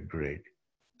electric grid.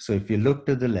 So if you look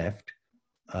to the left,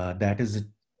 that is a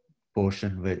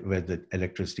portion where the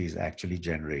electricity is actually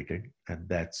generated, and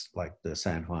that's like the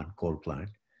San Juan coal plant.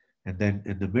 And then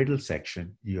in the middle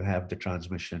section, you have the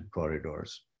transmission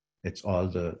corridors. It's all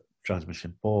the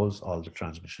transmission poles, all the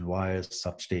transmission wires,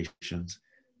 substations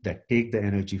that take the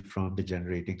energy from the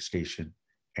generating station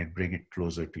and bring it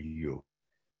closer to you.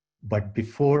 But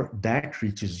before that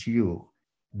reaches you,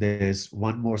 there's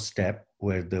one more step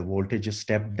where the voltage is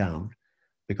stepped down,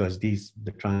 because the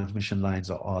transmission lines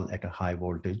are all at a high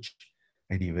voltage,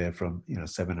 anywhere from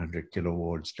 700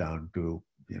 kilovolts down to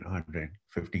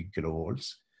 115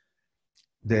 kilovolts.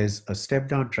 There's a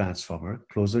step-down transformer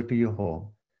closer to your home,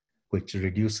 which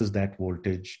reduces that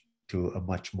voltage to a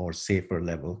much more safer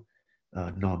level,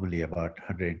 normally about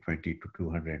 120 to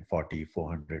 240,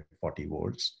 440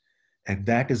 volts. And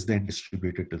that is then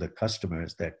distributed to the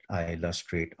customers that I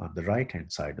illustrate on the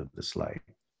right-hand side of the slide.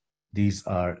 These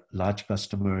are large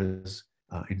customers,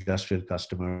 industrial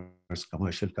customers,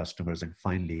 commercial customers, and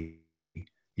finally,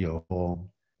 your home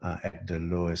at the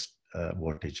lowest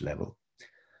voltage level.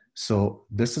 So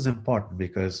this is important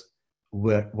because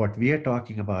what we are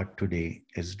talking about today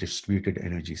is distributed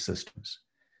energy systems.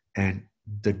 And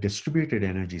the distributed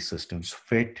energy systems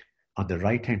fit on the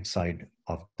right-hand side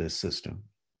of the system,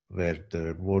 where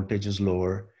the voltage is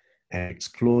lower and it's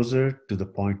closer to the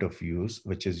point of use,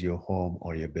 which is your home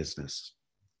or your business.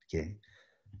 Okay,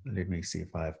 let me see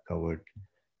if I've covered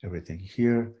everything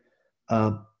here.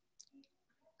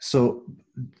 So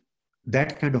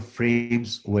that kind of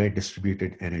frames where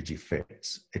distributed energy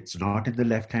fits. It's not in the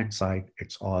left-hand side,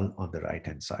 it's all on the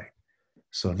right-hand side.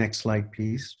 So next slide,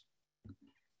 please.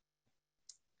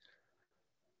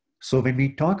 So when we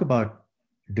talk about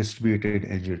distributed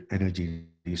energy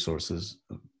resources,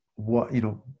 what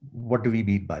do we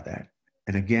mean by that?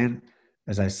 And again,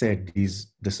 as I said,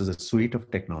 this is a suite of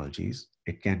technologies.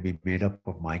 It can be made up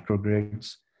of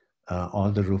microgrids.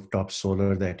 All the rooftop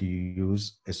solar that you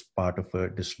use is part of a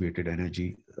distributed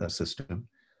energy system.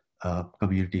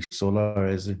 Community solar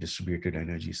is a distributed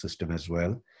energy system as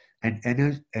well. And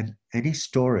any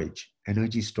storage,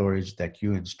 energy storage that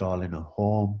you install in a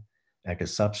home, at a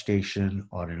substation,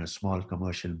 or in a small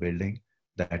commercial building,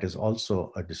 that is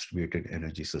also a distributed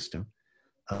energy system.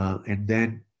 And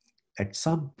then at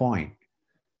some point,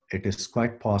 it is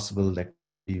quite possible that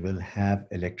we will have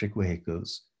electric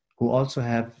vehicles who also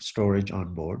have storage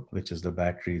on board, which is the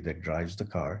battery that drives the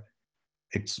car.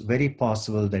 It's very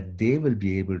possible that they will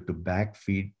be able to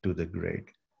backfeed to the grid.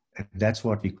 And that's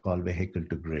what we call vehicle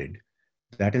to grid.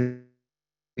 That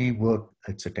is work.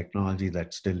 It's a technology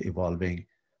that's still evolving.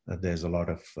 There's a lot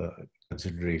of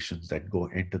considerations that go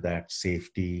into that,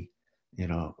 safety,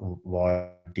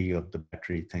 warranty of the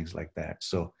battery, things like that.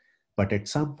 So, but at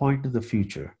some point in the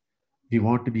future, we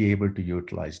want to be able to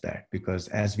utilize that, because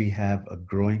as we have a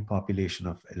growing population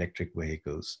of electric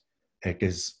vehicles, it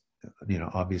is,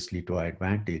 obviously to our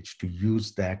advantage to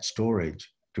use that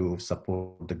storage to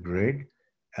support the grid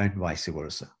and vice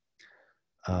versa.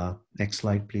 Next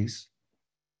slide, please.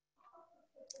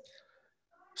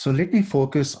 So let me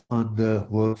focus on the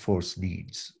workforce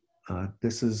needs.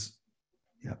 This is,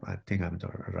 I think I'm the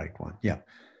right one.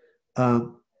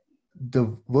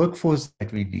 The workforce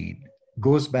that we need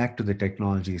goes back to the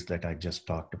technologies that I just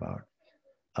talked about.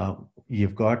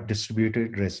 You've got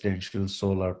distributed residential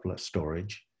solar plus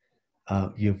storage.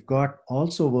 You've got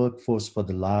also workforce for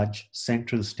the large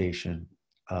central station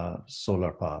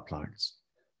solar power plants.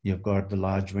 You've got the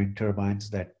large wind turbines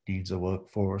that needs a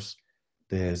workforce.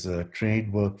 There's a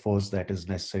trained workforce that is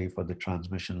necessary for the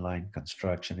transmission line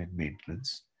construction and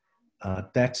maintenance.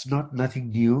 That's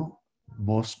nothing new.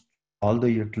 All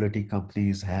the utility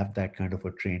companies have that kind of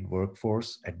a trained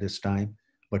workforce at this time,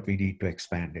 but we need to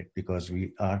expand it because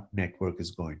our network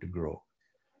is going to grow.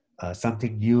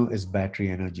 Something new is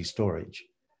battery energy storage.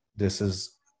 This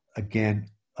is, again,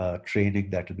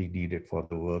 training that will be needed for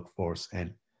the workforce,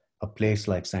 and a place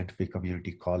like Scientific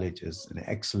Community College is an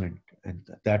excellent, and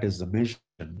that is the mission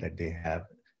that they have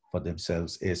for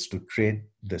themselves, is to train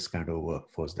this kind of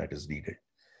workforce that is needed.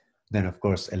 Then, of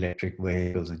course, electric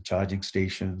vehicles and charging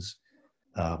stations,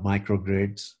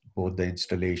 microgrids, both the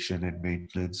installation and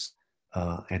maintenance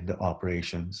and the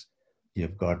operations.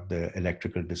 You've got the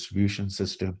electrical distribution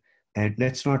system. And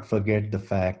let's not forget the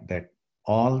fact that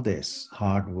all this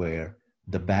hardware,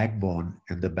 the backbone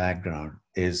in the background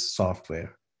is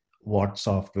software. What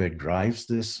software drives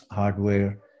this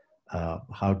hardware?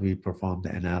 How do we perform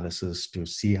the analysis to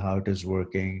see how it is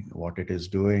working, what it is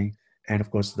doing? And of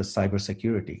course, the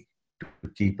cybersecurity to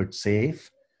keep it safe,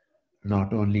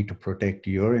 not only to protect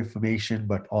your information,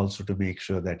 but also to make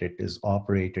sure that it is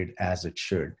operated as it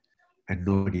should and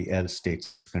nobody else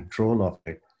takes control of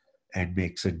it and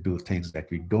makes it do things that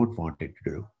we don't want it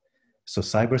to do. So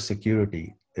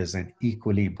cybersecurity is an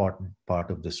equally important part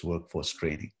of this workforce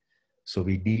training. So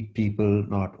we need people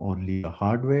not only for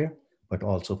hardware, but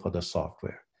also for the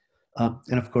software.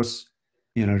 And of course,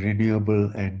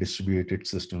 renewable and distributed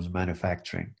systems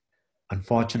manufacturing.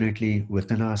 Unfortunately,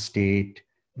 within our state,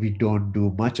 we don't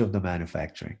do much of the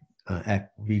manufacturing.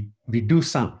 We do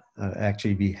some.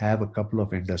 Actually, we have a couple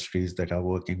of industries that are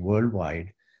working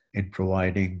worldwide in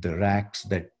providing the racks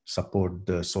that support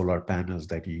the solar panels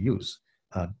that you use.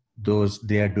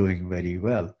 they are doing very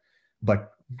well.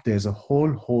 But there's a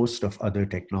whole host of other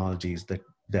technologies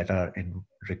that are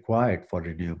required for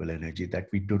renewable energy that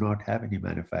we do not have any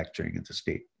manufacturing in the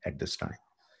state at this time.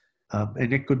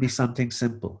 And it could be something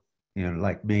simple,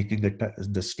 like making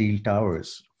the steel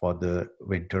towers for the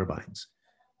wind turbines,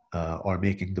 or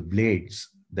making the blades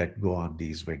that go on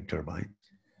these wind turbines.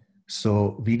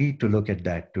 So we need to look at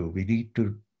that too. We need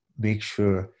to make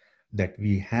sure that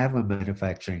we have a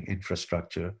manufacturing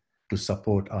infrastructure to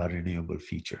support our renewable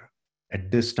future.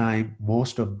 At this time,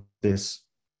 most of this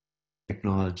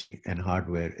technology and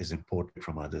hardware is imported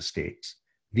from other states.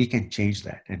 We can change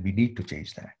that, and we need to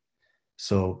change that.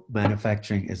 So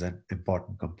manufacturing is an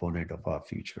important component of our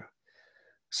future.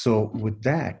 So with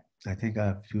that, I think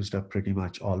I've used up pretty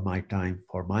much all my time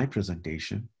for my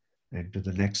presentation. And to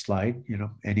the next slide,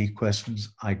 any questions?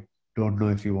 I don't know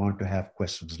if you want to have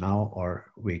questions now or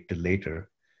wait till later,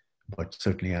 but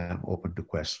certainly I'm open to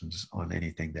questions on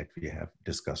anything that we have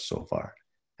discussed so far.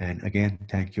 And again,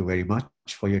 thank you very much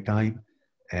for your time,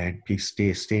 and please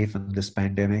stay safe in this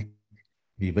pandemic.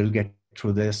 We will get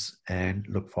through this and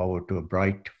look forward to a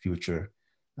bright future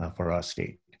for our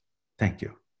state. Thank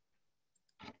you.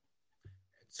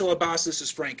 So Abbas, this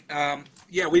is Frank.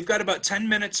 Yeah, we've got about 10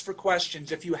 minutes for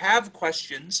questions. If you have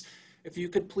questions, if you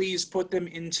could please put them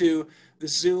into the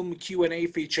Zoom Q&A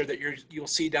feature that you'll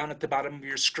see down at the bottom of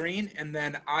your screen, and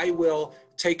then I will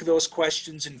take those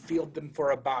questions and field them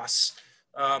for Abbas.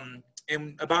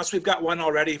 And Abbas, we've got one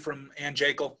already from Ann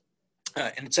Jekyll,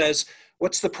 and it says,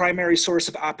 what's the primary source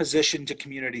of opposition to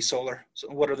community solar? So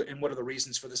what are the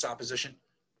reasons for this opposition?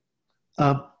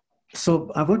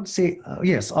 So I would say,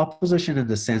 yes, opposition in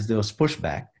the sense there was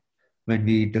pushback when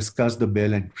we discussed the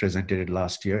bill and presented it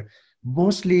last year.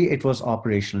 Mostly it was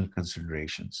operational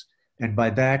considerations. And by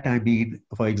that, I mean,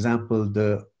 for example,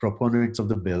 the proponents of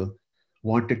the bill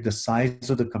wanted the size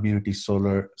of the community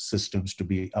solar systems to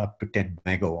be up to 10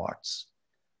 megawatts.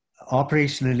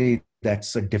 Operationally,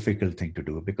 that's a difficult thing to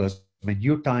do, because when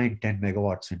you tie in 10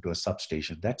 megawatts into a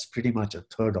substation, that's pretty much a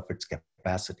third of its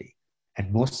capacity.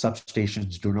 And most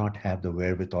substations do not have the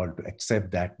wherewithal to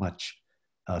accept that much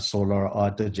solar or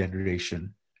other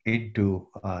generation into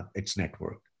its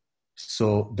network.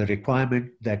 So the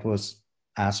requirement that was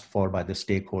asked for by the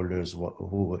stakeholders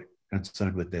who were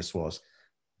concerned with this was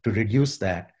to reduce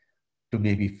that to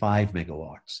maybe 5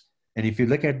 megawatts. And if you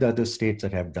look at the other states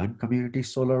that have done community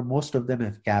solar, most of them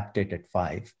have capped it at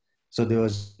 5. So there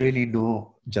was really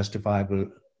no justifiable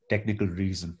technical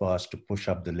reason for us to push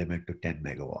up the limit to 10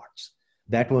 megawatts.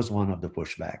 That was one of the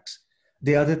pushbacks.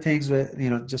 The other things were,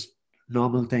 just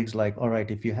normal things like, all right,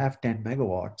 if you have 10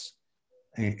 megawatts,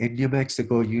 in New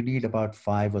Mexico, you need about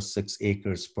 5 or 6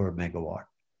 acres per megawatt,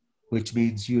 which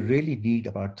means you really need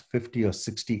about 50 or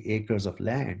 60 acres of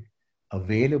land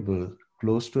available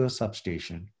close to a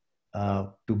substation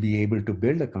to be able to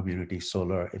build a community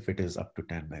solar if it is up to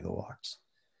 10 megawatts.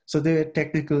 So there are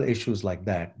technical issues like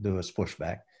that. There was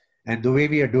pushback. And the way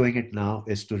we are doing it now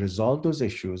is to resolve those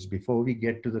issues before we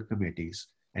get to the committees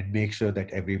and make sure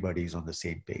that everybody's on the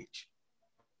same page.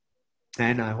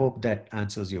 And I hope that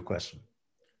answers your question.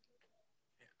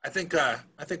 I think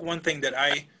one thing that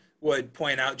I would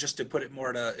point out, just to put it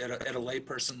more at a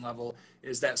layperson level,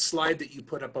 is that slide that you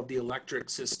put up of the electric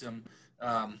system,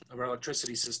 of our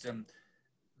electricity system,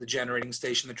 the generating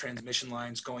station, the transmission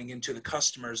lines going into the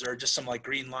customers are just some like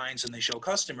green lines, and they show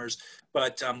customers.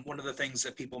 But one of the things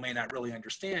that people may not really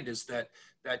understand is that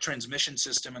that transmission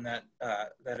system and that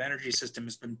energy system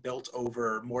has been built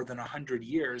over more than 100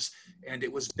 years, and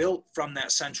it was built from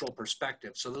that central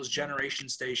perspective. So those generation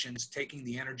stations taking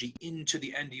the energy into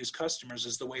the end use customers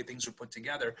is the way things are put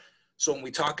together. So when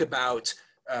we talk about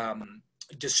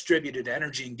distributed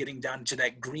energy and getting down to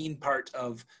that green part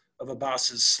of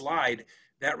Abbas's slide,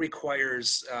 that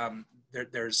requires,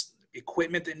 there's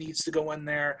equipment that needs to go in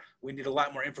there. We need a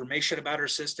lot more information about our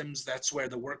systems. That's where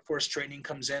the workforce training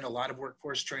comes in, a lot of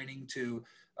workforce training to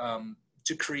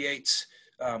create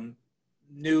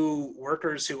new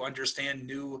workers who understand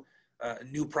new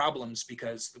problems,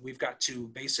 because we've got to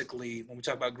basically, when we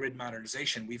talk about grid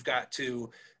modernization, we've got to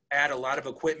add a lot of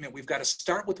equipment. We've got to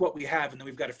start with what we have, and then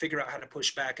we've got to figure out how to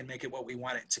push back and make it what we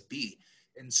want it to be.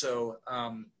 And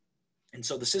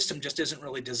so the system just isn't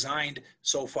really designed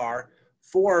so far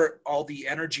for all the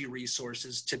energy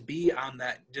resources to be on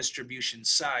that distribution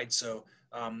side. So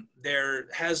there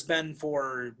has been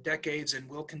for decades and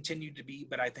will continue to be,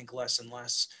 but I think less and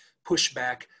less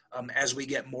pushback as we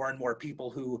get more and more people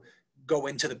who go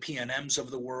into the PNMs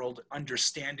of the world,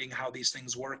 understanding how these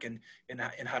things work and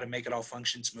how to make it all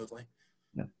function smoothly.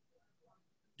 Yeah.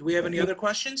 Do we have any other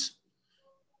questions?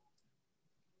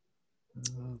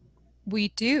 We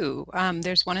do.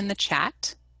 There's one in the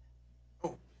chat.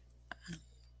 Oh,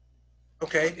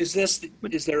 okay. Is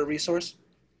there a resource?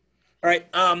 All right.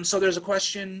 So there's a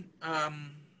question.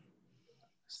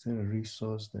 Is there a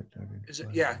resource that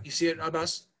identifies? Yeah, you see it,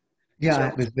 Abbas?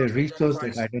 Yeah, there's a resource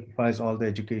that identifies all the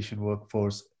education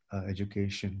workforce,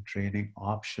 education training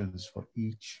options for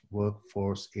each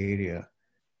workforce area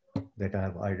that I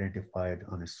have identified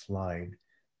on a slide.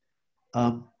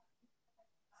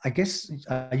 I guess,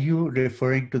 are you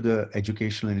referring to the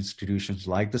educational institutions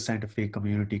like the Santa Fe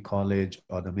Community College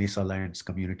or the Mesa Lands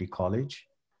Community College?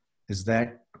 Is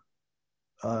that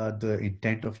the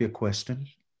intent of your question?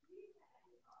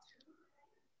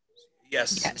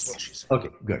 Yes. Yes. Is what she said. Okay,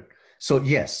 good. So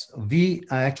yes, we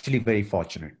are actually very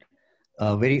fortunate.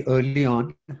 Very early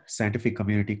on, Santa Fe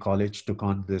Community College took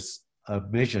on this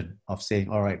vision of saying,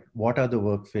 all right, what are the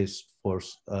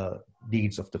workforce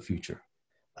needs of the future?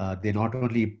 They not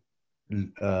only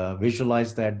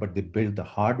visualize that, but they build the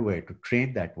hardware to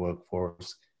train that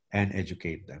workforce and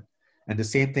educate them. And the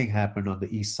same thing happened on the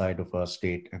east side of our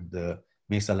state and the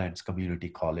Mesa Lands Community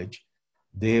College.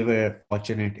 They were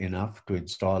fortunate enough to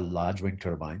install large wind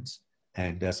turbines.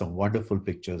 And there's some wonderful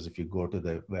pictures if you go to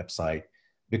the website,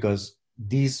 because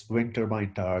these wind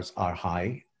turbine towers are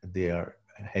high, they are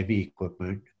heavy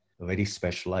equipment, very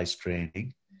specialized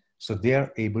training. So they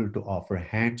are able to offer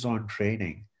hands-on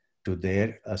training to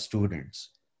their students,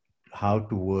 how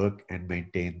to work and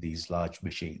maintain these large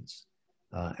machines.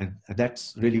 And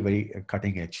that's really very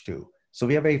cutting edge too. So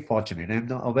we are very fortunate.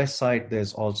 And on the west side,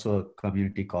 there's also a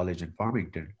community college in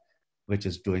Farmington, which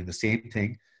is doing the same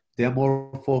thing. They're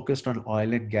more focused on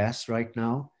oil and gas right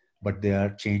now, but they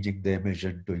are changing their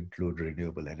mission to include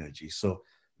renewable energy. So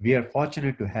we are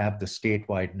fortunate to have the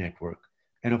statewide network.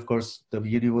 And of course, the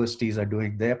universities are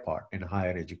doing their part in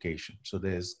higher education. So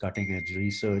there's cutting edge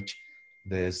research.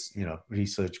 There's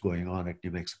research going on at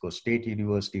New Mexico State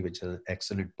University, which is an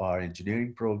excellent power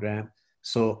engineering program.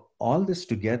 So all this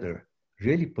together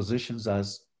really positions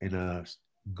us in a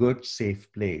good,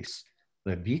 safe place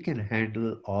where we can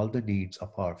handle all the needs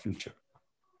of our future.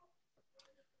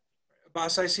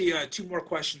 Boss, I see two more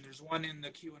questions. There's one in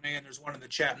the Q&A and there's one in the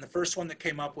chat. And the first one that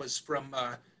came up was from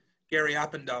Gary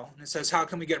Oppendal. And it says, how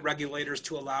can we get regulators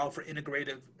to allow for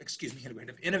innovative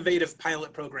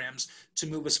pilot programs to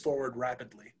move us forward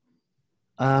rapidly?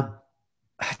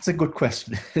 That's a good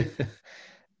question.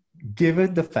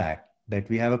 Given the fact that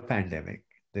we have a pandemic,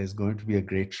 there's going to be a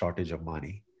great shortage of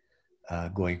money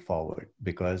going forward,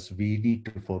 because we need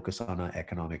to focus on our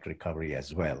economic recovery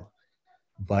as well.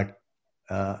 But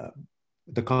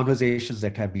the conversations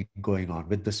that have been going on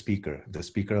with the Speaker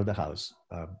of the House,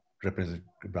 Representative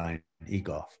Brian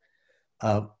Egoff,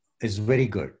 is very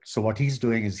good. So what he's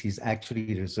doing is he's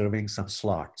actually reserving some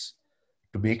slots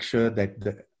to make sure that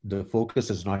the focus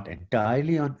is not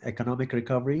entirely on economic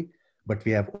recovery, but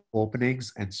we have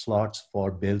openings and slots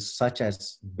for bills such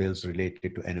as bills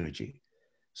related to energy.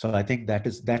 So I think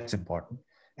that's important.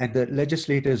 And the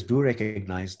legislators do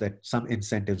recognize that some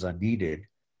incentives are needed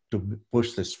to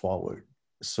push this forward.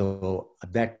 So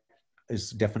that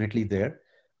is definitely there.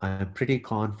 I'm pretty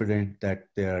confident that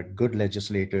there are good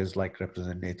legislators like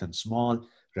Representative Nathan Small,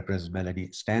 Representative Melanie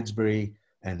Stansbury,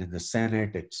 and in the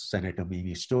Senate, it's Senator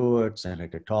Mimi Stewart,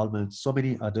 Senator Tallman, so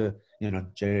many other,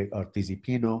 Jerry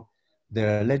Ortiz-Pino.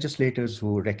 There are legislators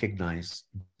who recognize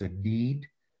the need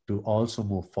to also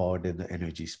move forward in the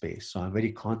energy space. So I'm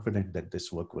very confident that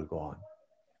this work will go on.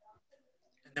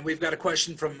 And then we've got a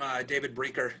question from David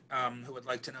Breaker, who would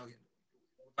like to know,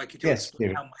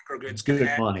 explain how microgrids can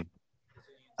add. Good morning.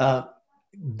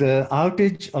 The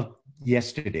outage of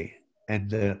yesterday and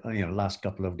the last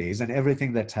couple of days and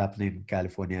everything that's happening in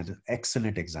California is an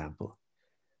excellent example.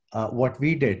 What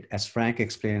we did, as Frank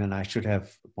explained, and I should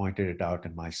have pointed it out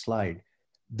in my slide,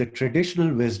 the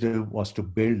traditional wisdom was to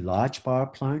build large power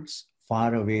plants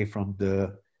far away from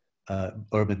the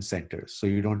urban centers. So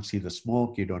you don't see the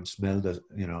smoke, you don't smell the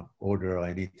odor or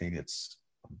anything. It's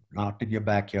not in your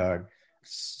backyard,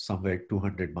 somewhere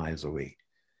 200 miles away.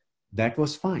 That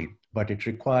was fine, but it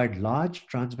required large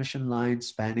transmission lines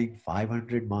spanning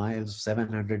 500 miles,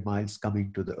 700 miles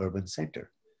coming to the urban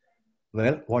center.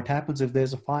 Well, what happens if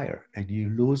there's a fire and you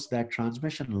lose that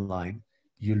transmission line?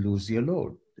 You lose your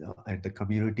load. And the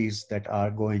communities that are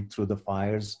going through the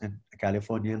fires in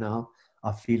California now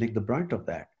are feeling the brunt of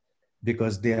that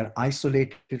because they are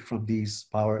isolated from these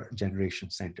power generation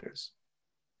centers.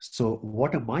 So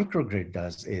what a microgrid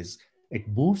does is it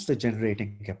moves the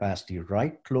generating capacity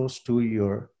right close to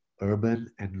your urban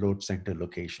and load center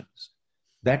locations.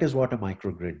 That is what a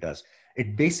microgrid does.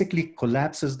 It basically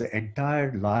collapses the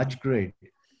entire large grid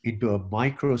into a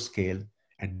micro scale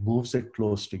and moves it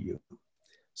close to you,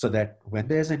 so that when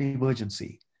there's an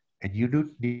emergency and you do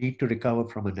need to recover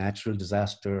from a natural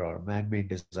disaster or a man-made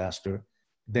disaster,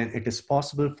 then it is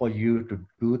possible for you to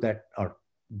do that or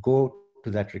go to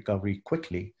that recovery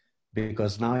quickly,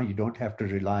 because now you don't have to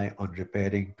rely on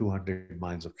repairing 200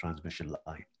 miles of transmission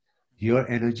line. Your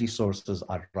energy sources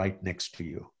are right next to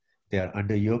you. They are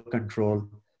under your control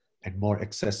and more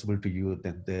accessible to you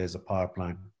than there's a power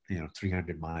plant,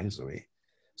 300 miles away.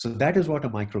 So that is what a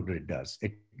microgrid does.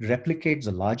 It replicates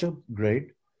a larger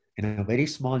grid in a very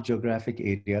small geographic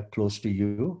area close to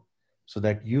you, so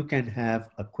that you can have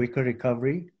a quicker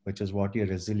recovery, which is what your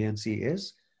resiliency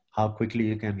is, how quickly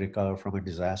you can recover from a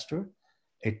disaster.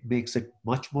 It makes it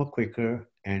much more quicker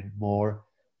and more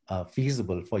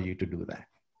feasible for you to do that.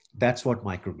 That's what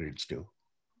microgrids do.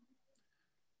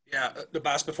 Yeah,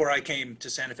 Abbas, before I came to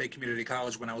Santa Fe Community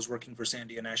College, when I was working for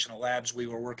Sandia National Labs, we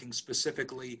were working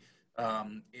specifically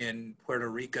in Puerto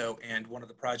Rico, and one of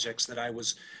the projects that I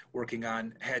was working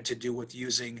on had to do with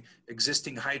using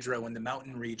existing hydro in the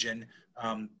mountain region,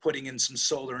 putting in some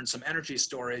solar and some energy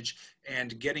storage,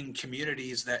 and getting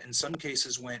communities that in some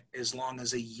cases went as long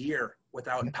as a year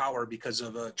without power because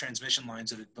of transmission lines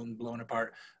that had been blown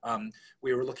apart.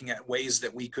 We were looking at ways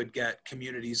that we could get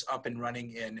communities up and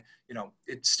running in,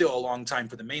 it's still a long time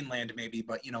for the mainland maybe,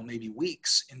 but maybe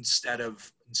weeks instead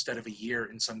of a year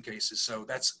in some cases. So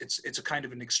it's a kind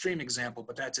of an extreme example,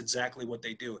 but that's exactly what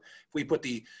they do. If we put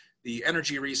the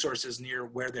energy resources near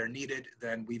where they're needed,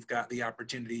 then we've got the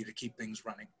opportunity to keep things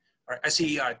running. All right, I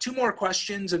see two more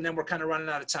questions, and then we're kind of running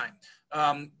out of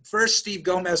time. First, Steve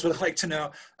Gomez would like to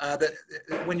know that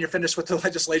when you're finished with the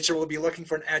legislature, we'll be looking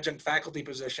for an adjunct faculty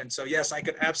position. So yes, I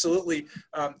could absolutely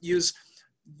use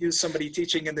somebody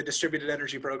teaching in the distributed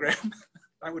energy program.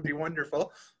 That would be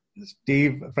wonderful.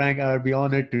 Steve, Frank, I would be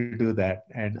honored to do that.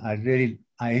 And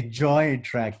I enjoy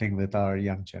interacting with our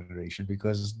young generation,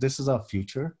 because this is our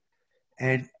future.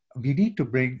 And we need to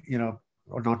bring,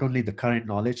 not only the current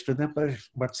knowledge to them,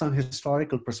 but some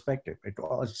historical perspective.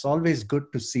 It's always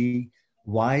good to see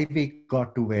why we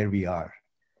got to where we are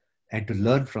and to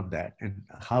learn from that. And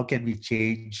how can we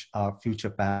change our future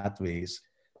pathways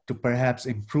to perhaps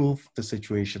improve the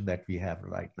situation that we have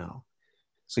right now.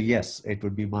 So yes, it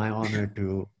would be my honor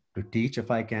to teach if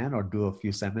I can, or do a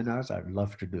few seminars. I'd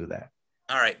love to do that.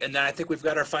 All right, and then I think we've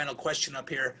got our final question up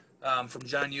here from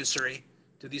John Ussery.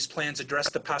 Do these plans address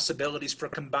the possibilities for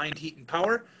combined heat and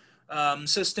power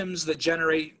systems that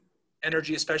generate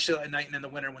energy, especially at night and in the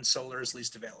winter when solar is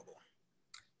least available?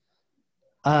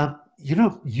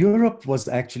 Europe was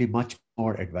actually much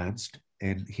more advanced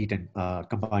in heat and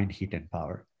combined heat and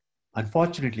power.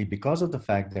 Unfortunately, because of the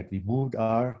fact that we moved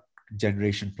our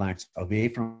generation plants away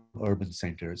from urban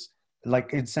centers,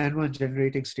 like in San Juan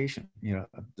generating station,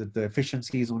 the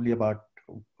efficiency is only about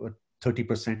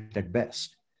 30% at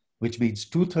best, which means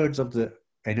 2/3 of the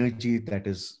energy that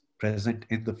is present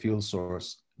in the fuel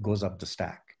source goes up the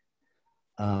stack.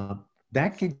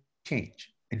 That can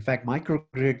change. In fact,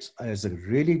 microgrids is a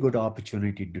really good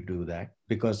opportunity to do that,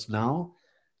 because now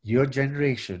your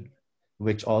generation,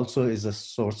 which also is a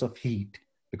source of heat,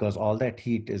 because all that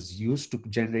heat is used to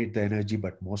generate the energy,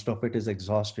 but most of it is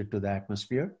exhausted to the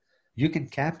atmosphere, you can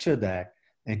capture that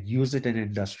and use it in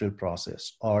industrial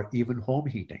process or even home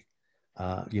heating,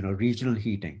 regional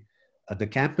heating. The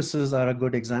campuses are a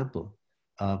good example.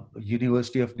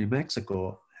 University of New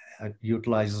Mexico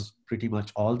utilizes pretty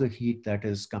much all the heat that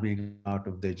is coming out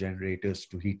of their generators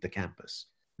to heat the campus.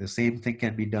 The same thing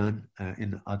can be done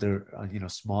in other,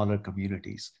 smaller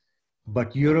communities.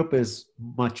 But Europe is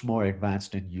much more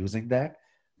advanced in using that.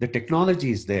 The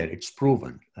technology is there; it's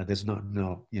proven. It's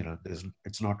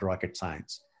not rocket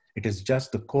science. It is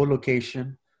just the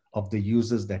co-location of the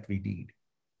users that we need,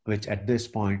 which at this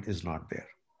point is not there.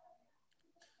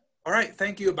 All right,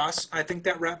 thank you, Abbas. I think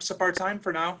that wraps up our time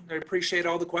for now. I appreciate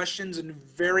all the questions, and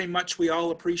very much we all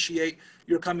appreciate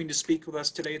your coming to speak with us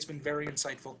today. It's been very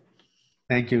insightful.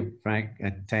 Thank you, Frank,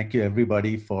 and thank you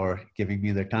everybody for giving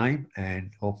me the time,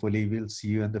 and hopefully we'll see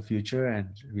you in the future and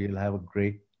we'll have a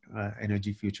great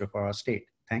energy future for our state.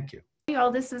 Thank you. Hey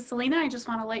all, this is Selena. I just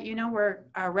want to let you know we're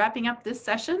wrapping up this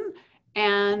session,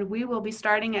 and we will be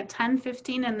starting at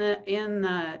 10:15 in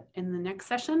the next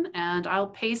session, and I'll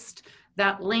paste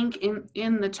that link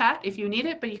in the chat if you need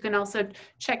it, but you can also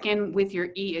check in with your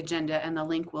e-agenda and the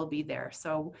link will be there.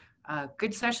 So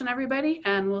good session, everybody,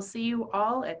 and we'll see you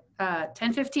all at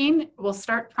 10:15. We'll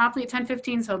start promptly at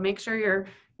 10:15, so make sure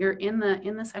you're in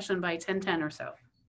the session by 10:10 or so.